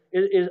prayer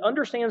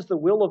understands the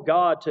will of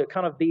God to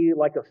kind of be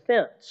like a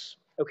fence,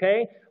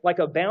 okay? Like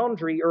a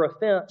boundary or a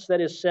fence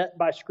that is set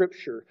by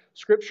Scripture.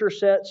 Scripture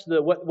sets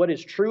what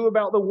is true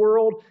about the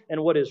world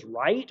and what is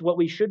right, what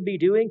we should be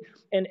doing.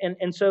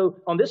 And so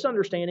on this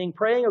understanding,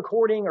 praying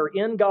according or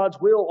in God's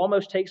will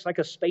almost takes like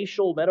a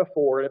spatial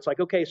metaphor. And it's like,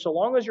 okay, so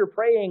long as you're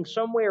praying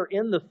somewhere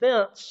in the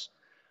fence,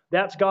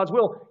 that's God's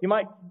will. You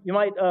might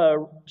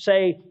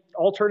say,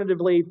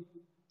 alternatively,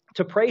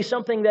 to pray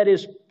something that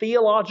is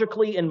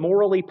theologically and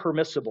morally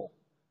permissible.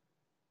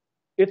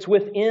 It's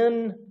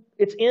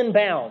in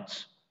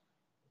bounds.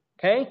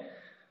 Okay?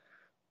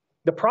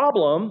 The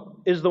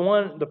problem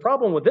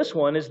with this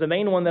one is the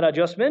main one that I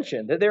just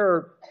mentioned, that there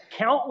are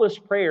countless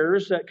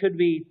prayers that could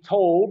be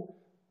told,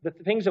 the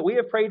things that we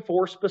have prayed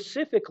for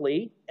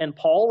specifically, and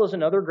Paul is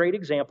another great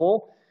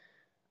example,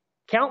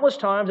 countless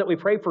times that we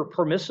pray for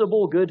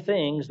permissible good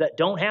things that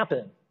don't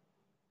happen.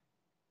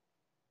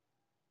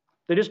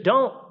 They just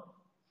don't.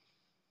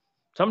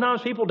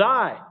 Sometimes people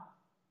die.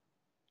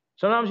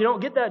 Sometimes you don't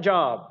get that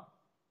job.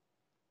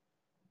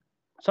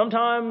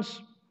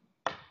 Sometimes,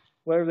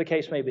 whatever the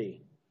case may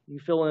be, you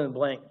fill in the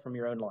blank from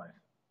your own life.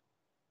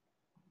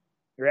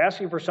 You're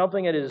asking for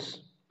something that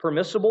is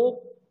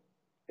permissible.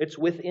 It's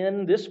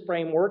within this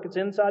framework. It's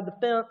inside the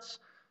fence.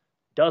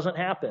 Doesn't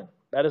happen.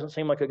 That doesn't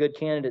seem like a good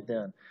candidate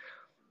then.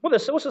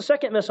 What's the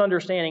second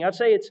misunderstanding? I'd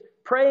say it's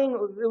praying.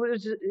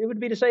 It would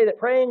be to say that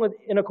praying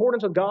in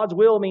accordance with God's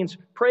will means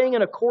praying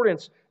in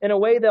accordance in a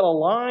way that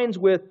aligns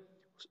with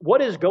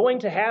what is going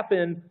to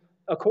happen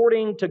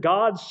according to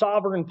God's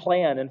sovereign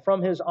plan and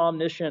from His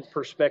omniscient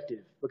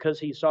perspective, because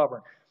He's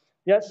sovereign.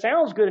 Yeah, it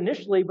sounds good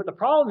initially, but the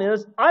problem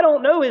is I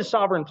don't know His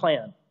sovereign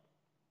plan.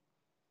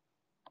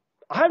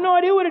 I have no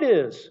idea what it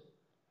is.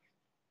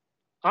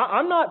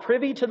 I'm not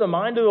privy to the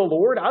mind of the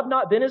Lord. I've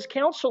not been His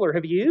counselor.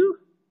 Have you?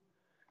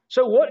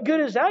 So what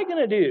good is that going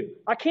to do?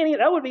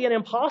 That would be an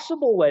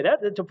impossible way.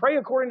 To pray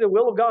according to the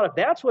will of God, if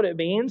that's what it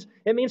means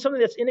something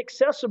that's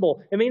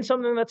inaccessible. It means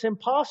something that's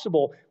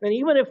impossible. And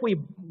even if we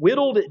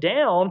whittled it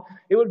down,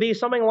 it would be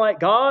something like,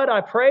 God,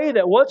 I pray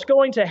that what's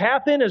going to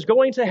happen is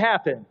going to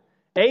happen.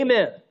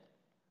 Amen.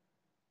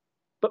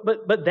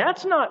 But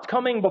that's not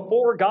coming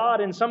before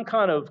God in some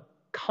kind of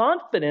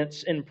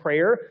confidence in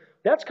prayer.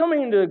 That's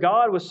coming to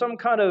God with some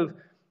kind of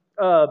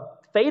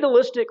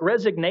fatalistic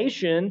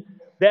resignation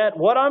that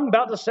what I'm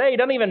about to say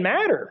doesn't even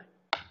matter.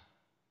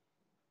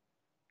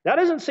 That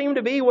doesn't seem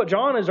to be what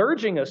John is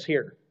urging us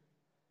here.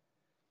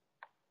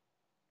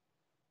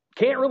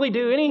 Can't really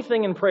do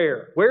anything in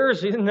prayer.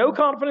 Where's no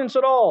confidence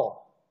at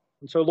all.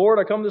 And so, Lord,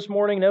 I come this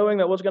morning knowing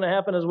that what's going to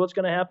happen is what's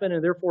going to happen,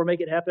 and therefore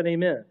make it happen.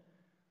 Amen.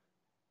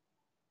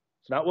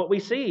 It's not what we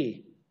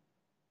see.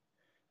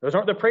 Those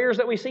aren't the prayers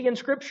that we see in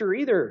Scripture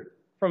either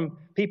from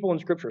people in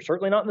Scripture.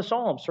 Certainly not in the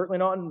Psalms. Certainly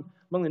not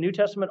among the New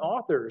Testament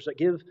authors that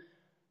give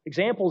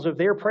examples of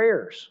their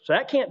prayers. So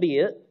that can't be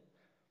it.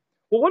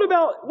 Well,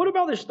 what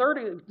about this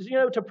third,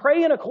 to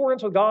pray in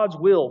accordance with God's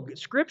will?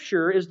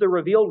 Scripture is the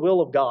revealed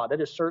will of God.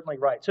 That is certainly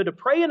right. So to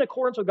pray in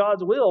accordance with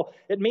God's will,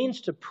 it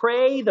means to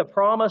pray the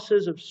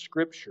promises of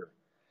Scripture.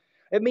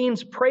 It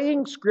means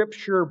praying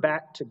Scripture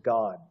back to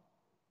God.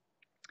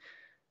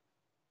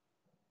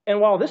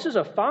 And while this is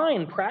a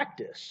fine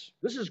practice,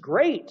 this is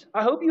great.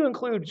 I hope you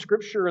include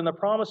Scripture and the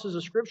promises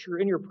of Scripture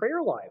in your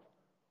prayer life.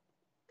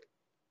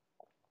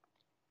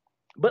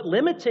 But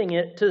limiting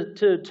it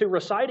to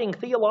reciting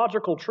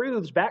theological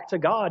truths back to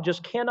God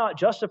just cannot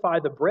justify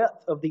the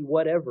breadth of the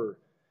whatever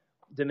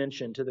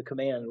dimension to the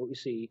command that we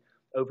see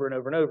over and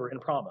over and over in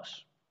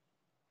promise.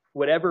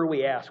 Whatever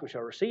we ask, we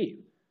shall receive.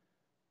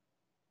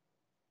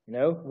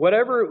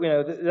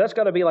 That's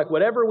got to be like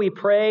whatever we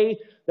pray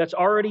that's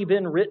already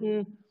been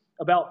written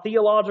about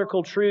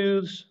theological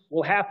truths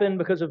will happen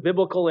because of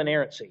biblical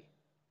inerrancy.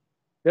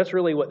 That's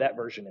really what that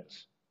version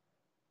is.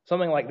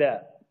 Something like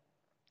that.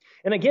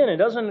 And again, it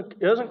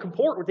doesn't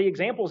comport with the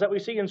examples that we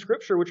see in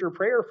Scripture, which are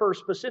prayer for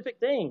specific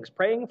things,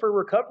 praying for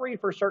recovery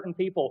for certain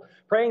people,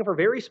 praying for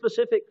very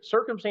specific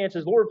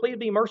circumstances. Lord, please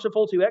be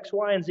merciful to X,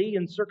 Y, and Z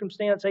in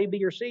circumstance A,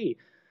 B, or C.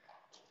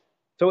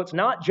 So it's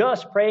not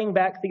just praying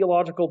back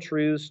theological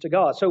truths to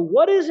God. So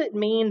what does it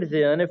mean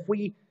then if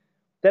we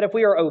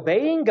are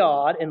obeying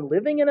God and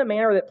living in a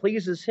manner that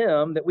pleases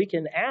Him, that we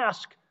can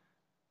ask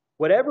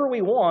whatever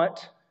we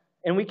want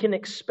and we can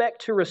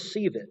expect to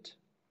receive it?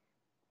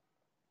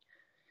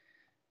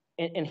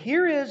 And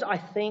here is, I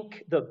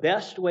think, the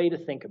best way to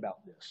think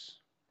about this.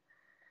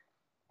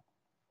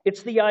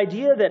 It's the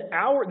idea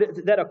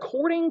that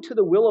according to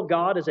the will of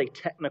God is a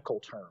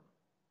technical term.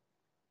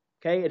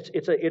 Okay,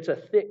 it's a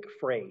thick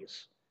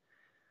phrase.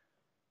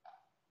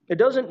 It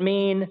doesn't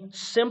mean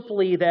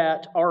simply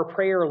that our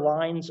prayer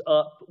lines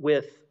up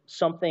with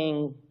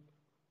something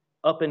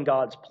up in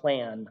God's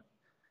plan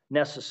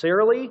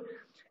necessarily.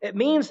 It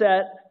means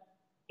that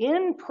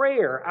in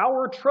prayer,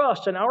 our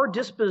trust and our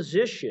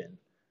disposition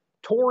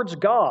towards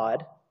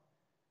God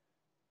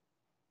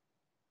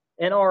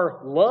and our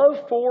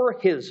love for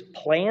His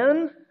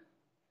plan,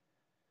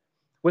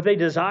 with a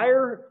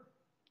desire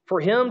for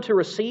Him to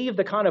receive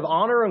the kind of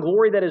honor and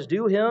glory that is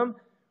due Him,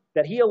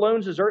 that He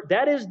alone deserves,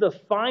 that is the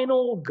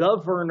final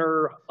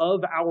governor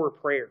of our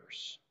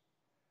prayers.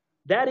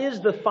 That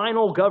is the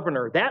final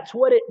governor. That's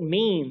what it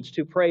means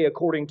to pray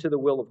according to the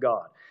will of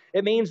God.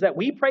 It means that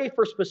we pray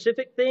for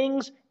specific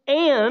things,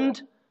 and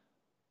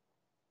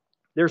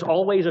there's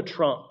always a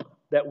trump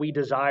that we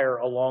desire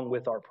along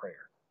with our prayer.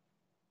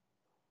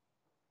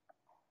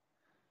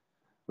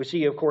 We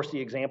see, of course, the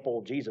example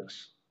of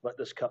Jesus. Let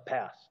this cup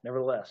pass.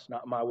 Nevertheless,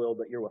 not my will,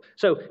 but your will.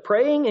 So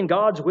praying in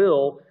God's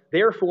will,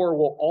 therefore,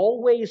 will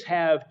always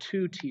have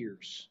two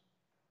tiers.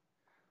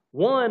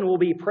 One will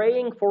be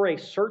praying for a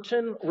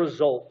certain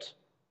result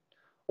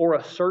or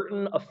a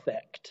certain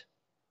effect,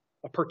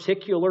 a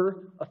particular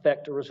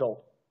effect or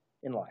result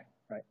in life,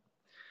 right?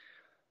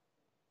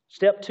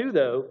 Step two,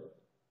 though,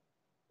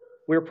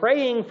 we're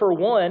praying for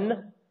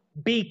one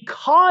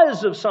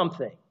because of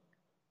something.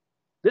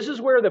 This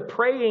is where the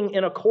praying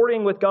in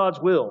according with God's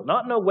will,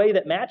 not in a way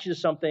that matches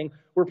something,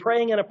 we're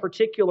praying in a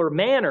particular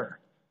manner.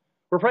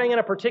 We're praying in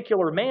a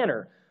particular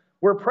manner.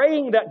 We're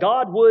praying that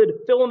God would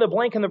fill in the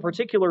blank in the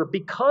particular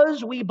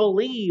because we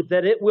believe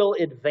that it will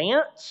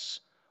advance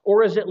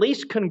or is at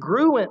least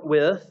congruent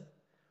with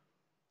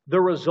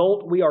the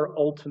result we are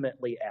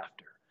ultimately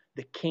after,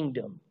 the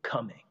kingdom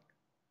coming,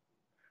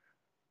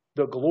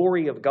 the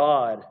glory of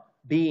God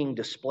being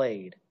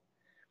displayed.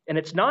 And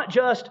it's not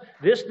just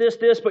this,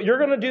 but you're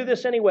going to do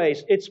this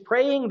anyways. It's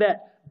praying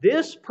that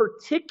this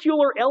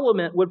particular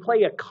element would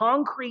play a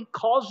concrete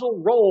causal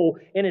role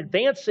in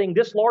advancing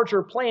this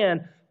larger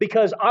plan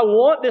because I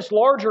want this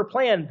larger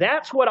plan.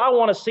 That's what I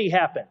want to see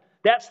happen.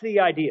 That's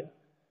the idea.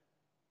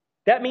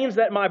 That means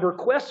that my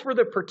requests for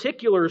the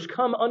particulars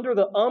come under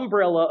the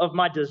umbrella of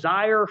my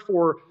desire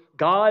for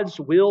God's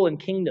will and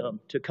kingdom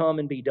to come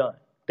and be done.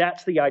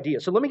 That's the idea.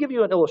 So let me give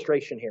you an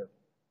illustration here.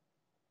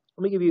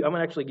 I'm going to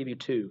actually give you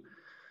two.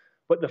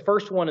 But the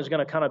first one is going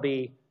to kind of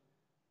be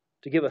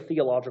to give a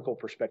theological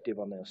perspective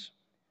on this.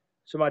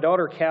 So my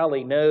daughter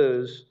Callie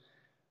knows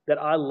that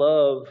I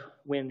love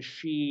when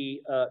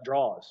she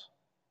draws.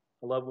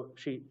 I love what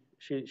she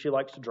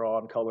likes to draw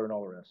and color and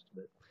all the rest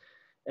of it.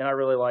 And I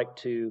really like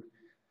to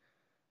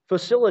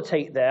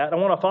facilitate that. I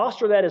want to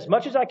foster that as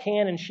much as I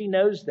can, and she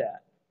knows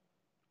that.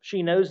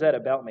 She knows that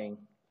about me.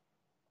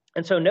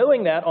 And so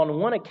knowing that, on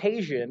one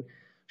occasion,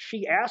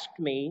 she asked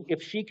me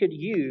if she could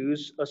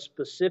use a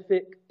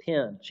specific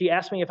pen. She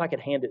asked me if I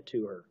could hand it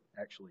to her,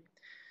 actually.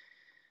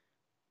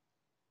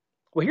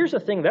 Well, here's the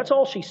thing. That's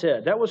all she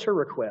said. That was her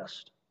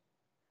request.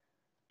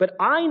 But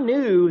I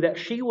knew that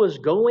she was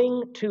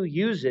going to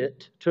use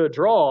it to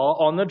draw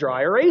on the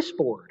dry erase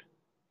board.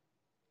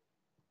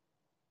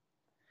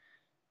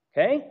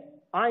 Okay?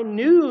 I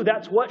knew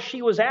that's what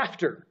she was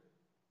after.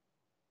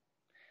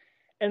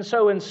 And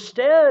so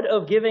instead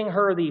of giving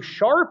her the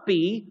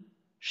Sharpie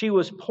she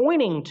was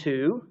pointing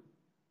to,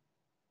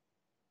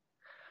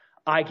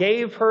 I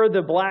gave her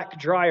the black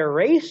dry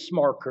erase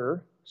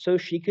marker so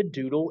she could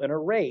doodle and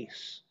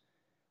erase.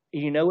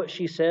 You know what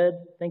she said?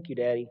 Thank you,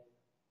 Daddy.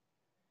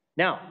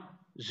 Now,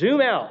 zoom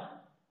out.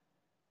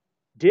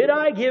 Did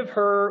I give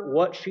her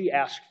what she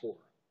asked for?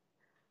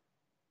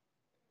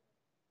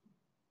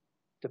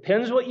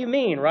 Depends what you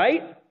mean,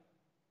 right?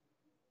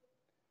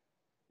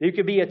 There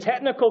could be a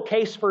technical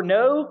case for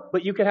no,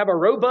 but you could have a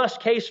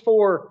robust case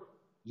for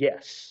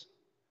yes.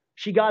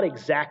 She got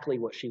exactly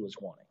what she was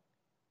wanting.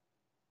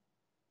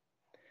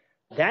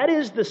 That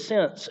is the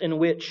sense in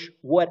which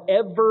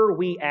whatever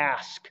we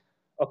ask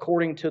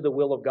according to the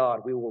will of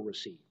God, we will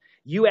receive.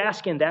 You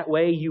ask in that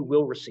way, you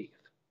will receive.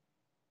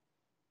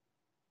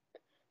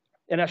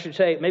 And I should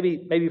say,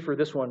 maybe for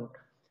this one,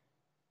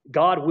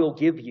 God will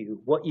give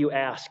you what you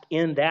ask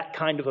in that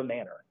kind of a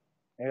manner.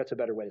 Maybe that's a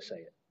better way to say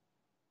it.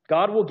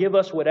 God will give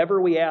us whatever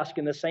we ask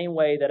in the same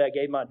way that I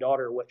gave my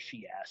daughter what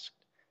she asked.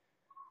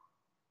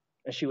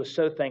 And she was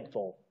so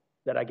thankful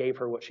that I gave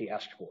her what she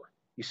asked for.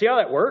 You see how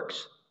that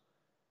works?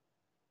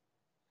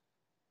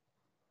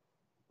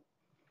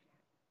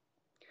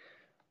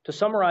 To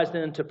summarize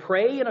then, to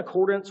pray in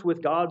accordance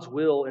with God's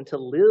will and to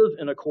live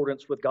in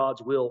accordance with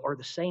God's will are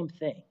the same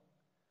thing.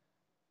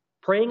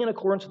 Praying in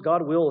accordance with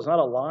God's will is not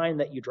a line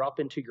that you drop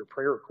into your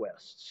prayer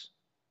requests.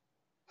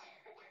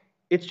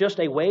 It's just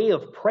a way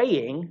of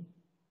praying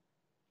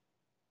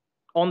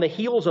on the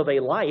heels of a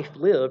life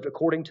lived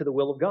according to the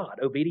will of God,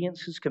 obedience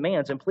to His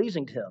commands and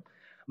pleasing to Him.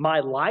 My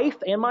life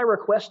and my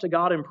request to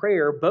God in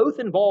prayer both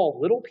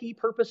involve little p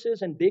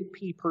purposes and big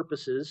P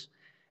purposes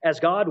as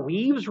God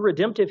weaves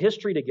redemptive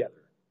history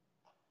together.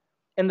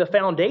 And the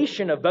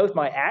foundation of both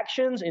my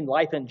actions in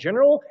life in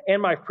general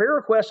and my prayer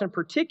requests in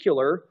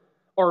particular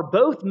are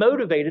both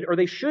motivated, or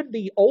they should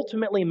be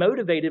ultimately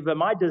motivated by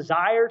my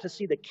desire to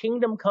see the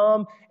kingdom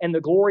come and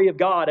the glory of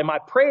God. And my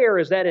prayer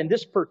is that in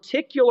this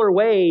particular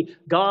way,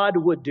 God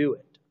would do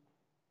it.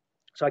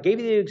 So I gave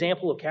you the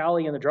example of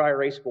Callie and the dry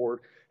erase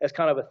board as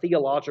kind of a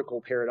theological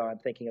paradigm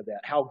thinking of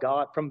that, how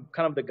God, from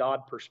kind of the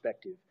God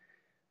perspective.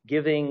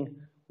 giving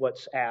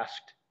what's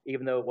asked,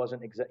 even though it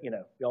wasn't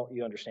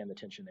you understand the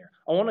tension there.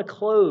 I want to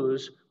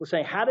close with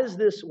saying,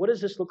 what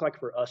does this look like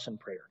for us in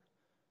prayer?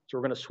 So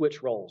we're going to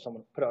switch roles. I'm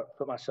going to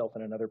put myself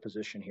in another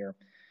position here.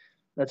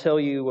 I'll tell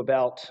you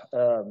about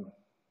a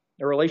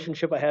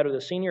relationship I had with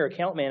a senior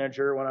account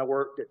manager when I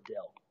worked at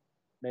Dell.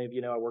 Many of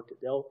you know I worked at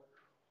Dell.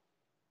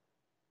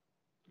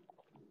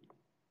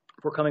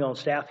 Before coming on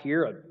staff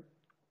here, I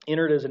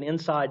entered as an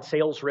inside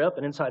sales rep,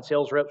 and inside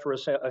sales reps were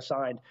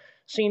assigned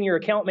senior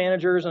account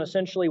managers, and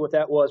essentially what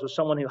that was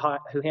someone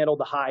who handled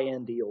the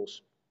high-end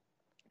deals,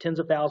 tens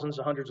of thousands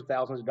to hundreds of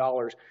thousands of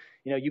dollars.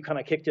 You kind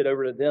of kicked it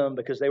over to them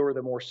because they were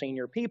the more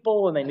senior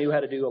people, and they knew how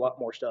to do a lot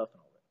more stuff.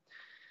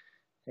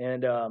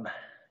 And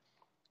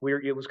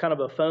it was kind of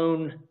a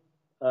phone,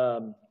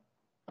 a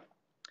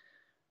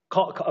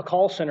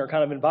call center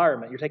kind of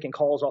environment. You're taking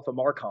calls off of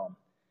Marcom.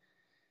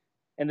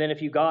 And then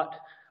if you got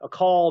a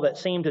call that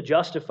seemed to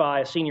justify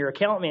a senior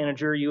account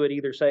manager, you would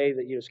either say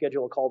that you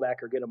schedule a call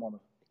back or get them on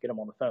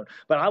the phone.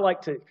 But I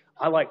like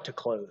to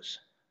close.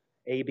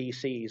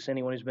 ABCs.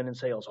 Anyone who's been in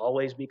sales,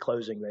 always be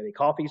closing, baby.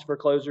 Coffees for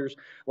closers,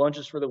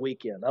 lunches for the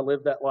weekend. I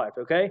live that life.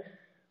 Okay.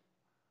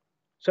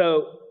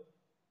 So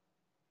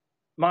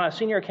my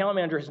senior account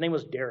manager, his name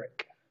was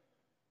Derek,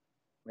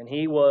 and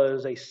he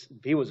was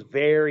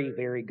very,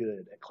 very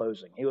good at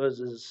closing. He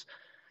was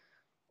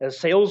as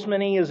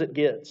salesman-y as it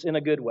gets, in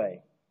a good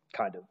way,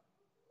 kind of.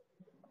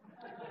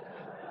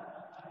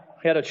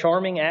 He had a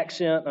charming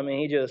accent. I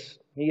mean,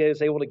 he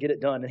was able to get it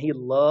done. And he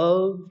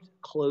loved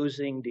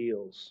closing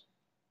deals.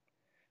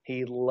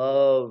 He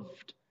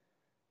loved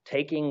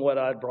taking what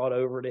I'd brought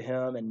over to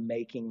him and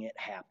making it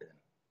happen.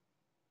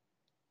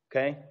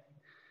 Okay?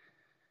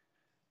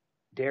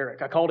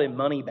 Derek, I called him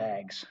Money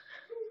Bags.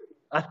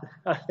 I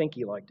think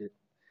he liked it.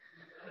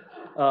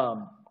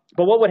 But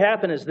what would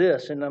happen is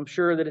this, and I'm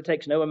sure that it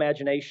takes no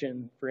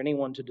imagination for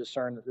anyone to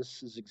discern that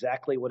this is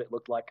exactly what it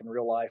looked like in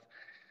real life.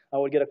 I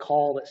would get a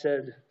call that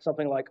said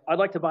something like, I'd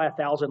like to buy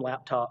 1,000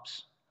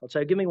 laptops. I'd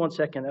say, give me 1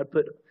 second.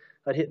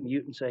 I'd hit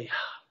mute and say,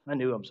 I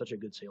knew I'm such a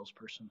good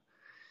salesperson.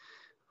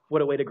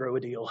 What a way to grow a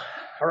deal.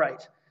 All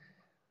right.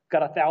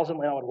 Got 1,000.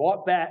 And I would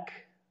walk back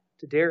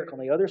to Derek on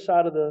the other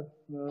side of the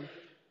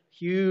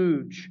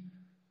huge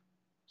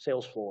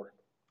sales floor.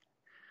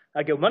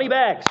 I'd go, Money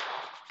Bags.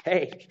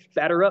 Hey,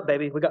 batter up,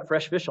 baby. We got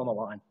fresh fish on the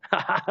line.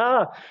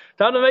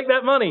 Time to make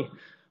that money.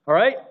 All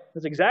right?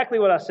 That's exactly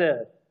what I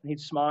said. And he'd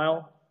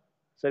smile.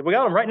 Said, we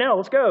got them right now.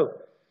 Let's go.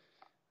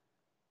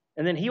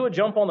 And then he would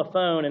jump on the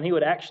phone and he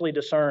would actually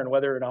discern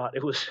whether or not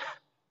it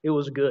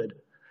was good,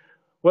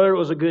 whether it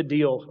was a good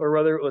deal or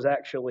whether it was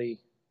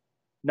actually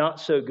not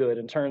so good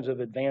in terms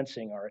of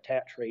advancing our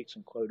attach rates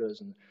and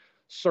quotas and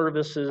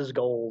services,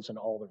 goals, and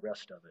all the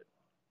rest of it.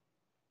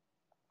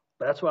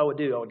 But that's what I would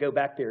do. I would go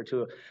back there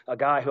to a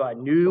guy who I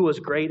knew was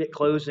great at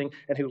closing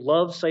and who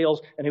loved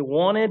sales and who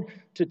wanted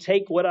to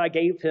take what I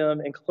gave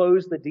him and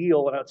close the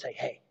deal. And I would say,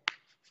 hey,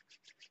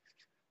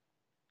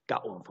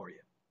 got one for you.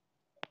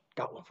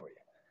 Got one for you.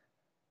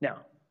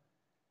 Now,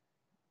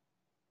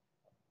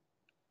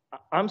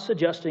 I'm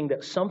suggesting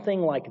that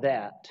something like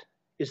that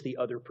is the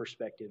other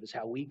perspective, is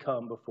how we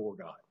come before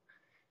God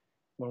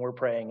when we're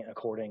praying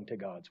according to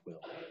God's will.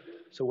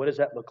 So what does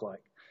that look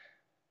like?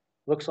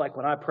 Looks like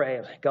when I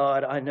pray,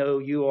 God, I know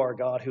you are a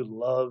God who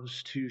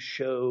loves to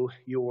show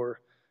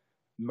your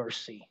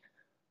mercy,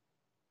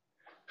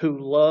 who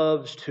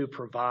loves to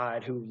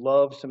provide, who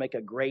loves to make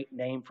a great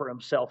name for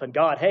himself. And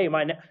God, hey,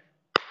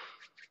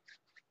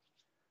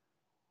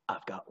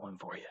 I've got one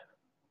for you.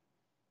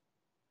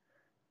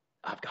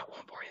 I've got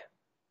one for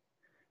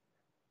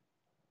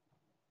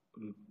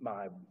you.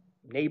 My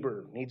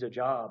neighbor needs a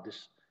job.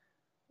 This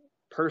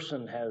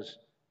person has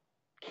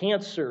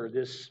cancer,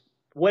 this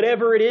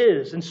whatever it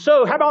is. And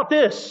so, how about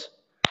this?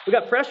 We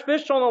got fresh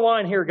fish on the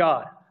line here,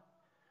 God.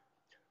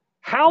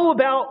 How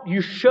about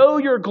you show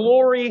your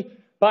glory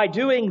by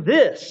doing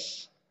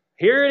this?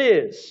 Here it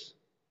is.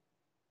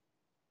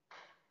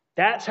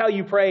 That's how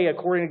you pray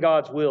according to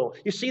God's will.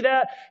 You see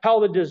that?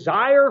 How the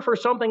desire for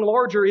something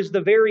larger is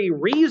the very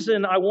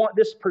reason I want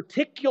this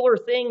particular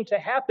thing to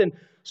happen.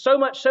 So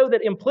much so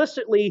that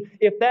implicitly,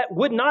 if that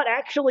would not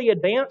actually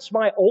advance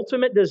my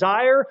ultimate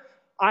desire,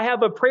 I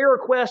have a prayer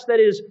request that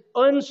is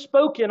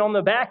unspoken on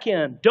the back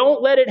end.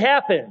 Don't let it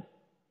happen.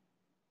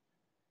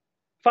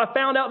 If I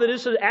found out that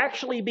this would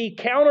actually be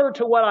counter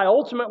to what I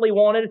ultimately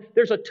wanted,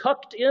 there's a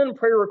tucked-in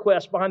prayer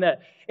request behind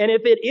that. And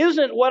if it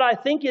isn't what I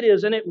think it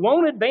is, and it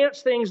won't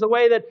advance things the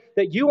way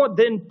that you want,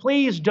 then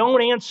please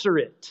don't answer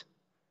it.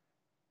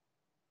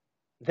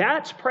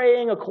 That's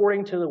praying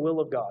according to the will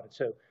of God.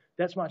 So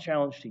that's my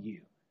challenge to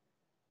you.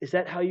 Is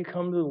that how you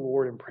come to the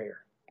Lord in prayer?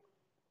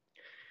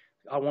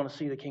 I want to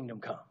see the kingdom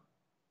come.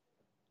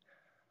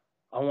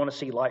 I want to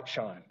see light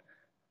shine.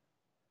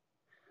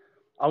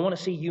 I want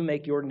to see you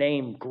make your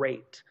name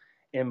great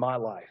in my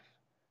life.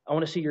 I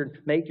want to see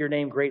make your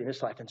name great in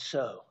this life. And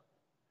so,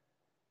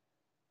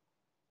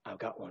 I've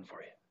got one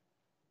for you.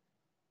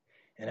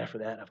 And after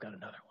that, I've got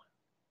another one.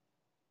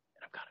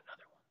 And I've got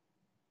another one.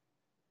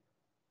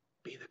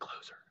 Be the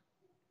closer.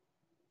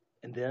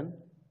 And then,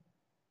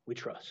 We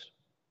trust,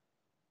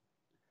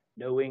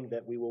 knowing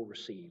that we will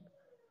receive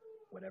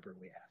whatever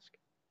we ask.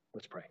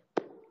 Let's pray.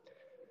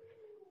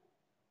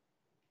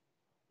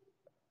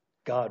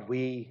 God,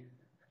 we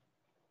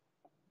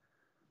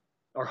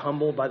are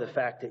humbled by the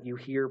fact that you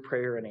hear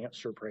prayer and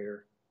answer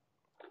prayer.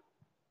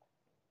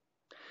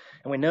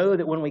 And we know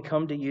that when we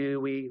come to you,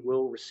 we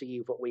will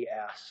receive what we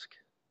ask.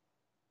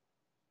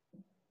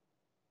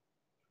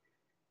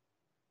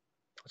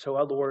 So,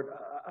 our Lord,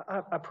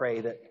 I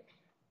pray that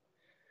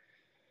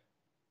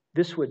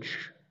this would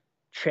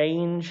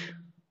change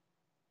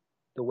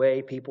the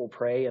way people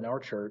pray in our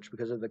church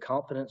because of the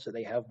confidence that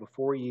they have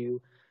before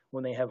you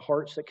when they have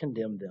hearts that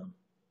condemn them.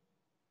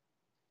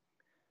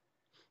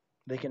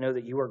 They can know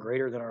that you are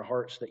greater than our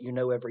hearts, that you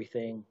know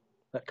everything,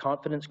 that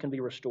confidence can be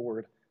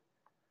restored,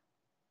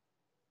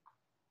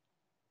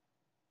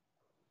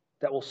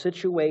 that will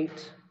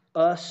situate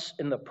us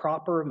in the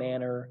proper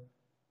manner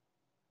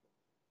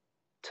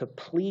to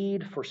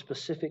plead for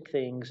specific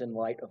things in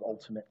light of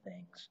ultimate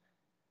things.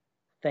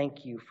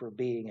 Thank you for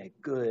being a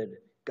good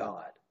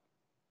God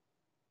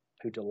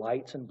who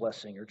delights in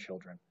blessing your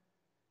children.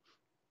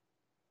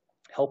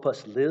 Help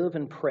us live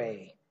and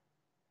pray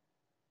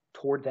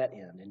toward that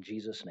end in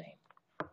Jesus' name.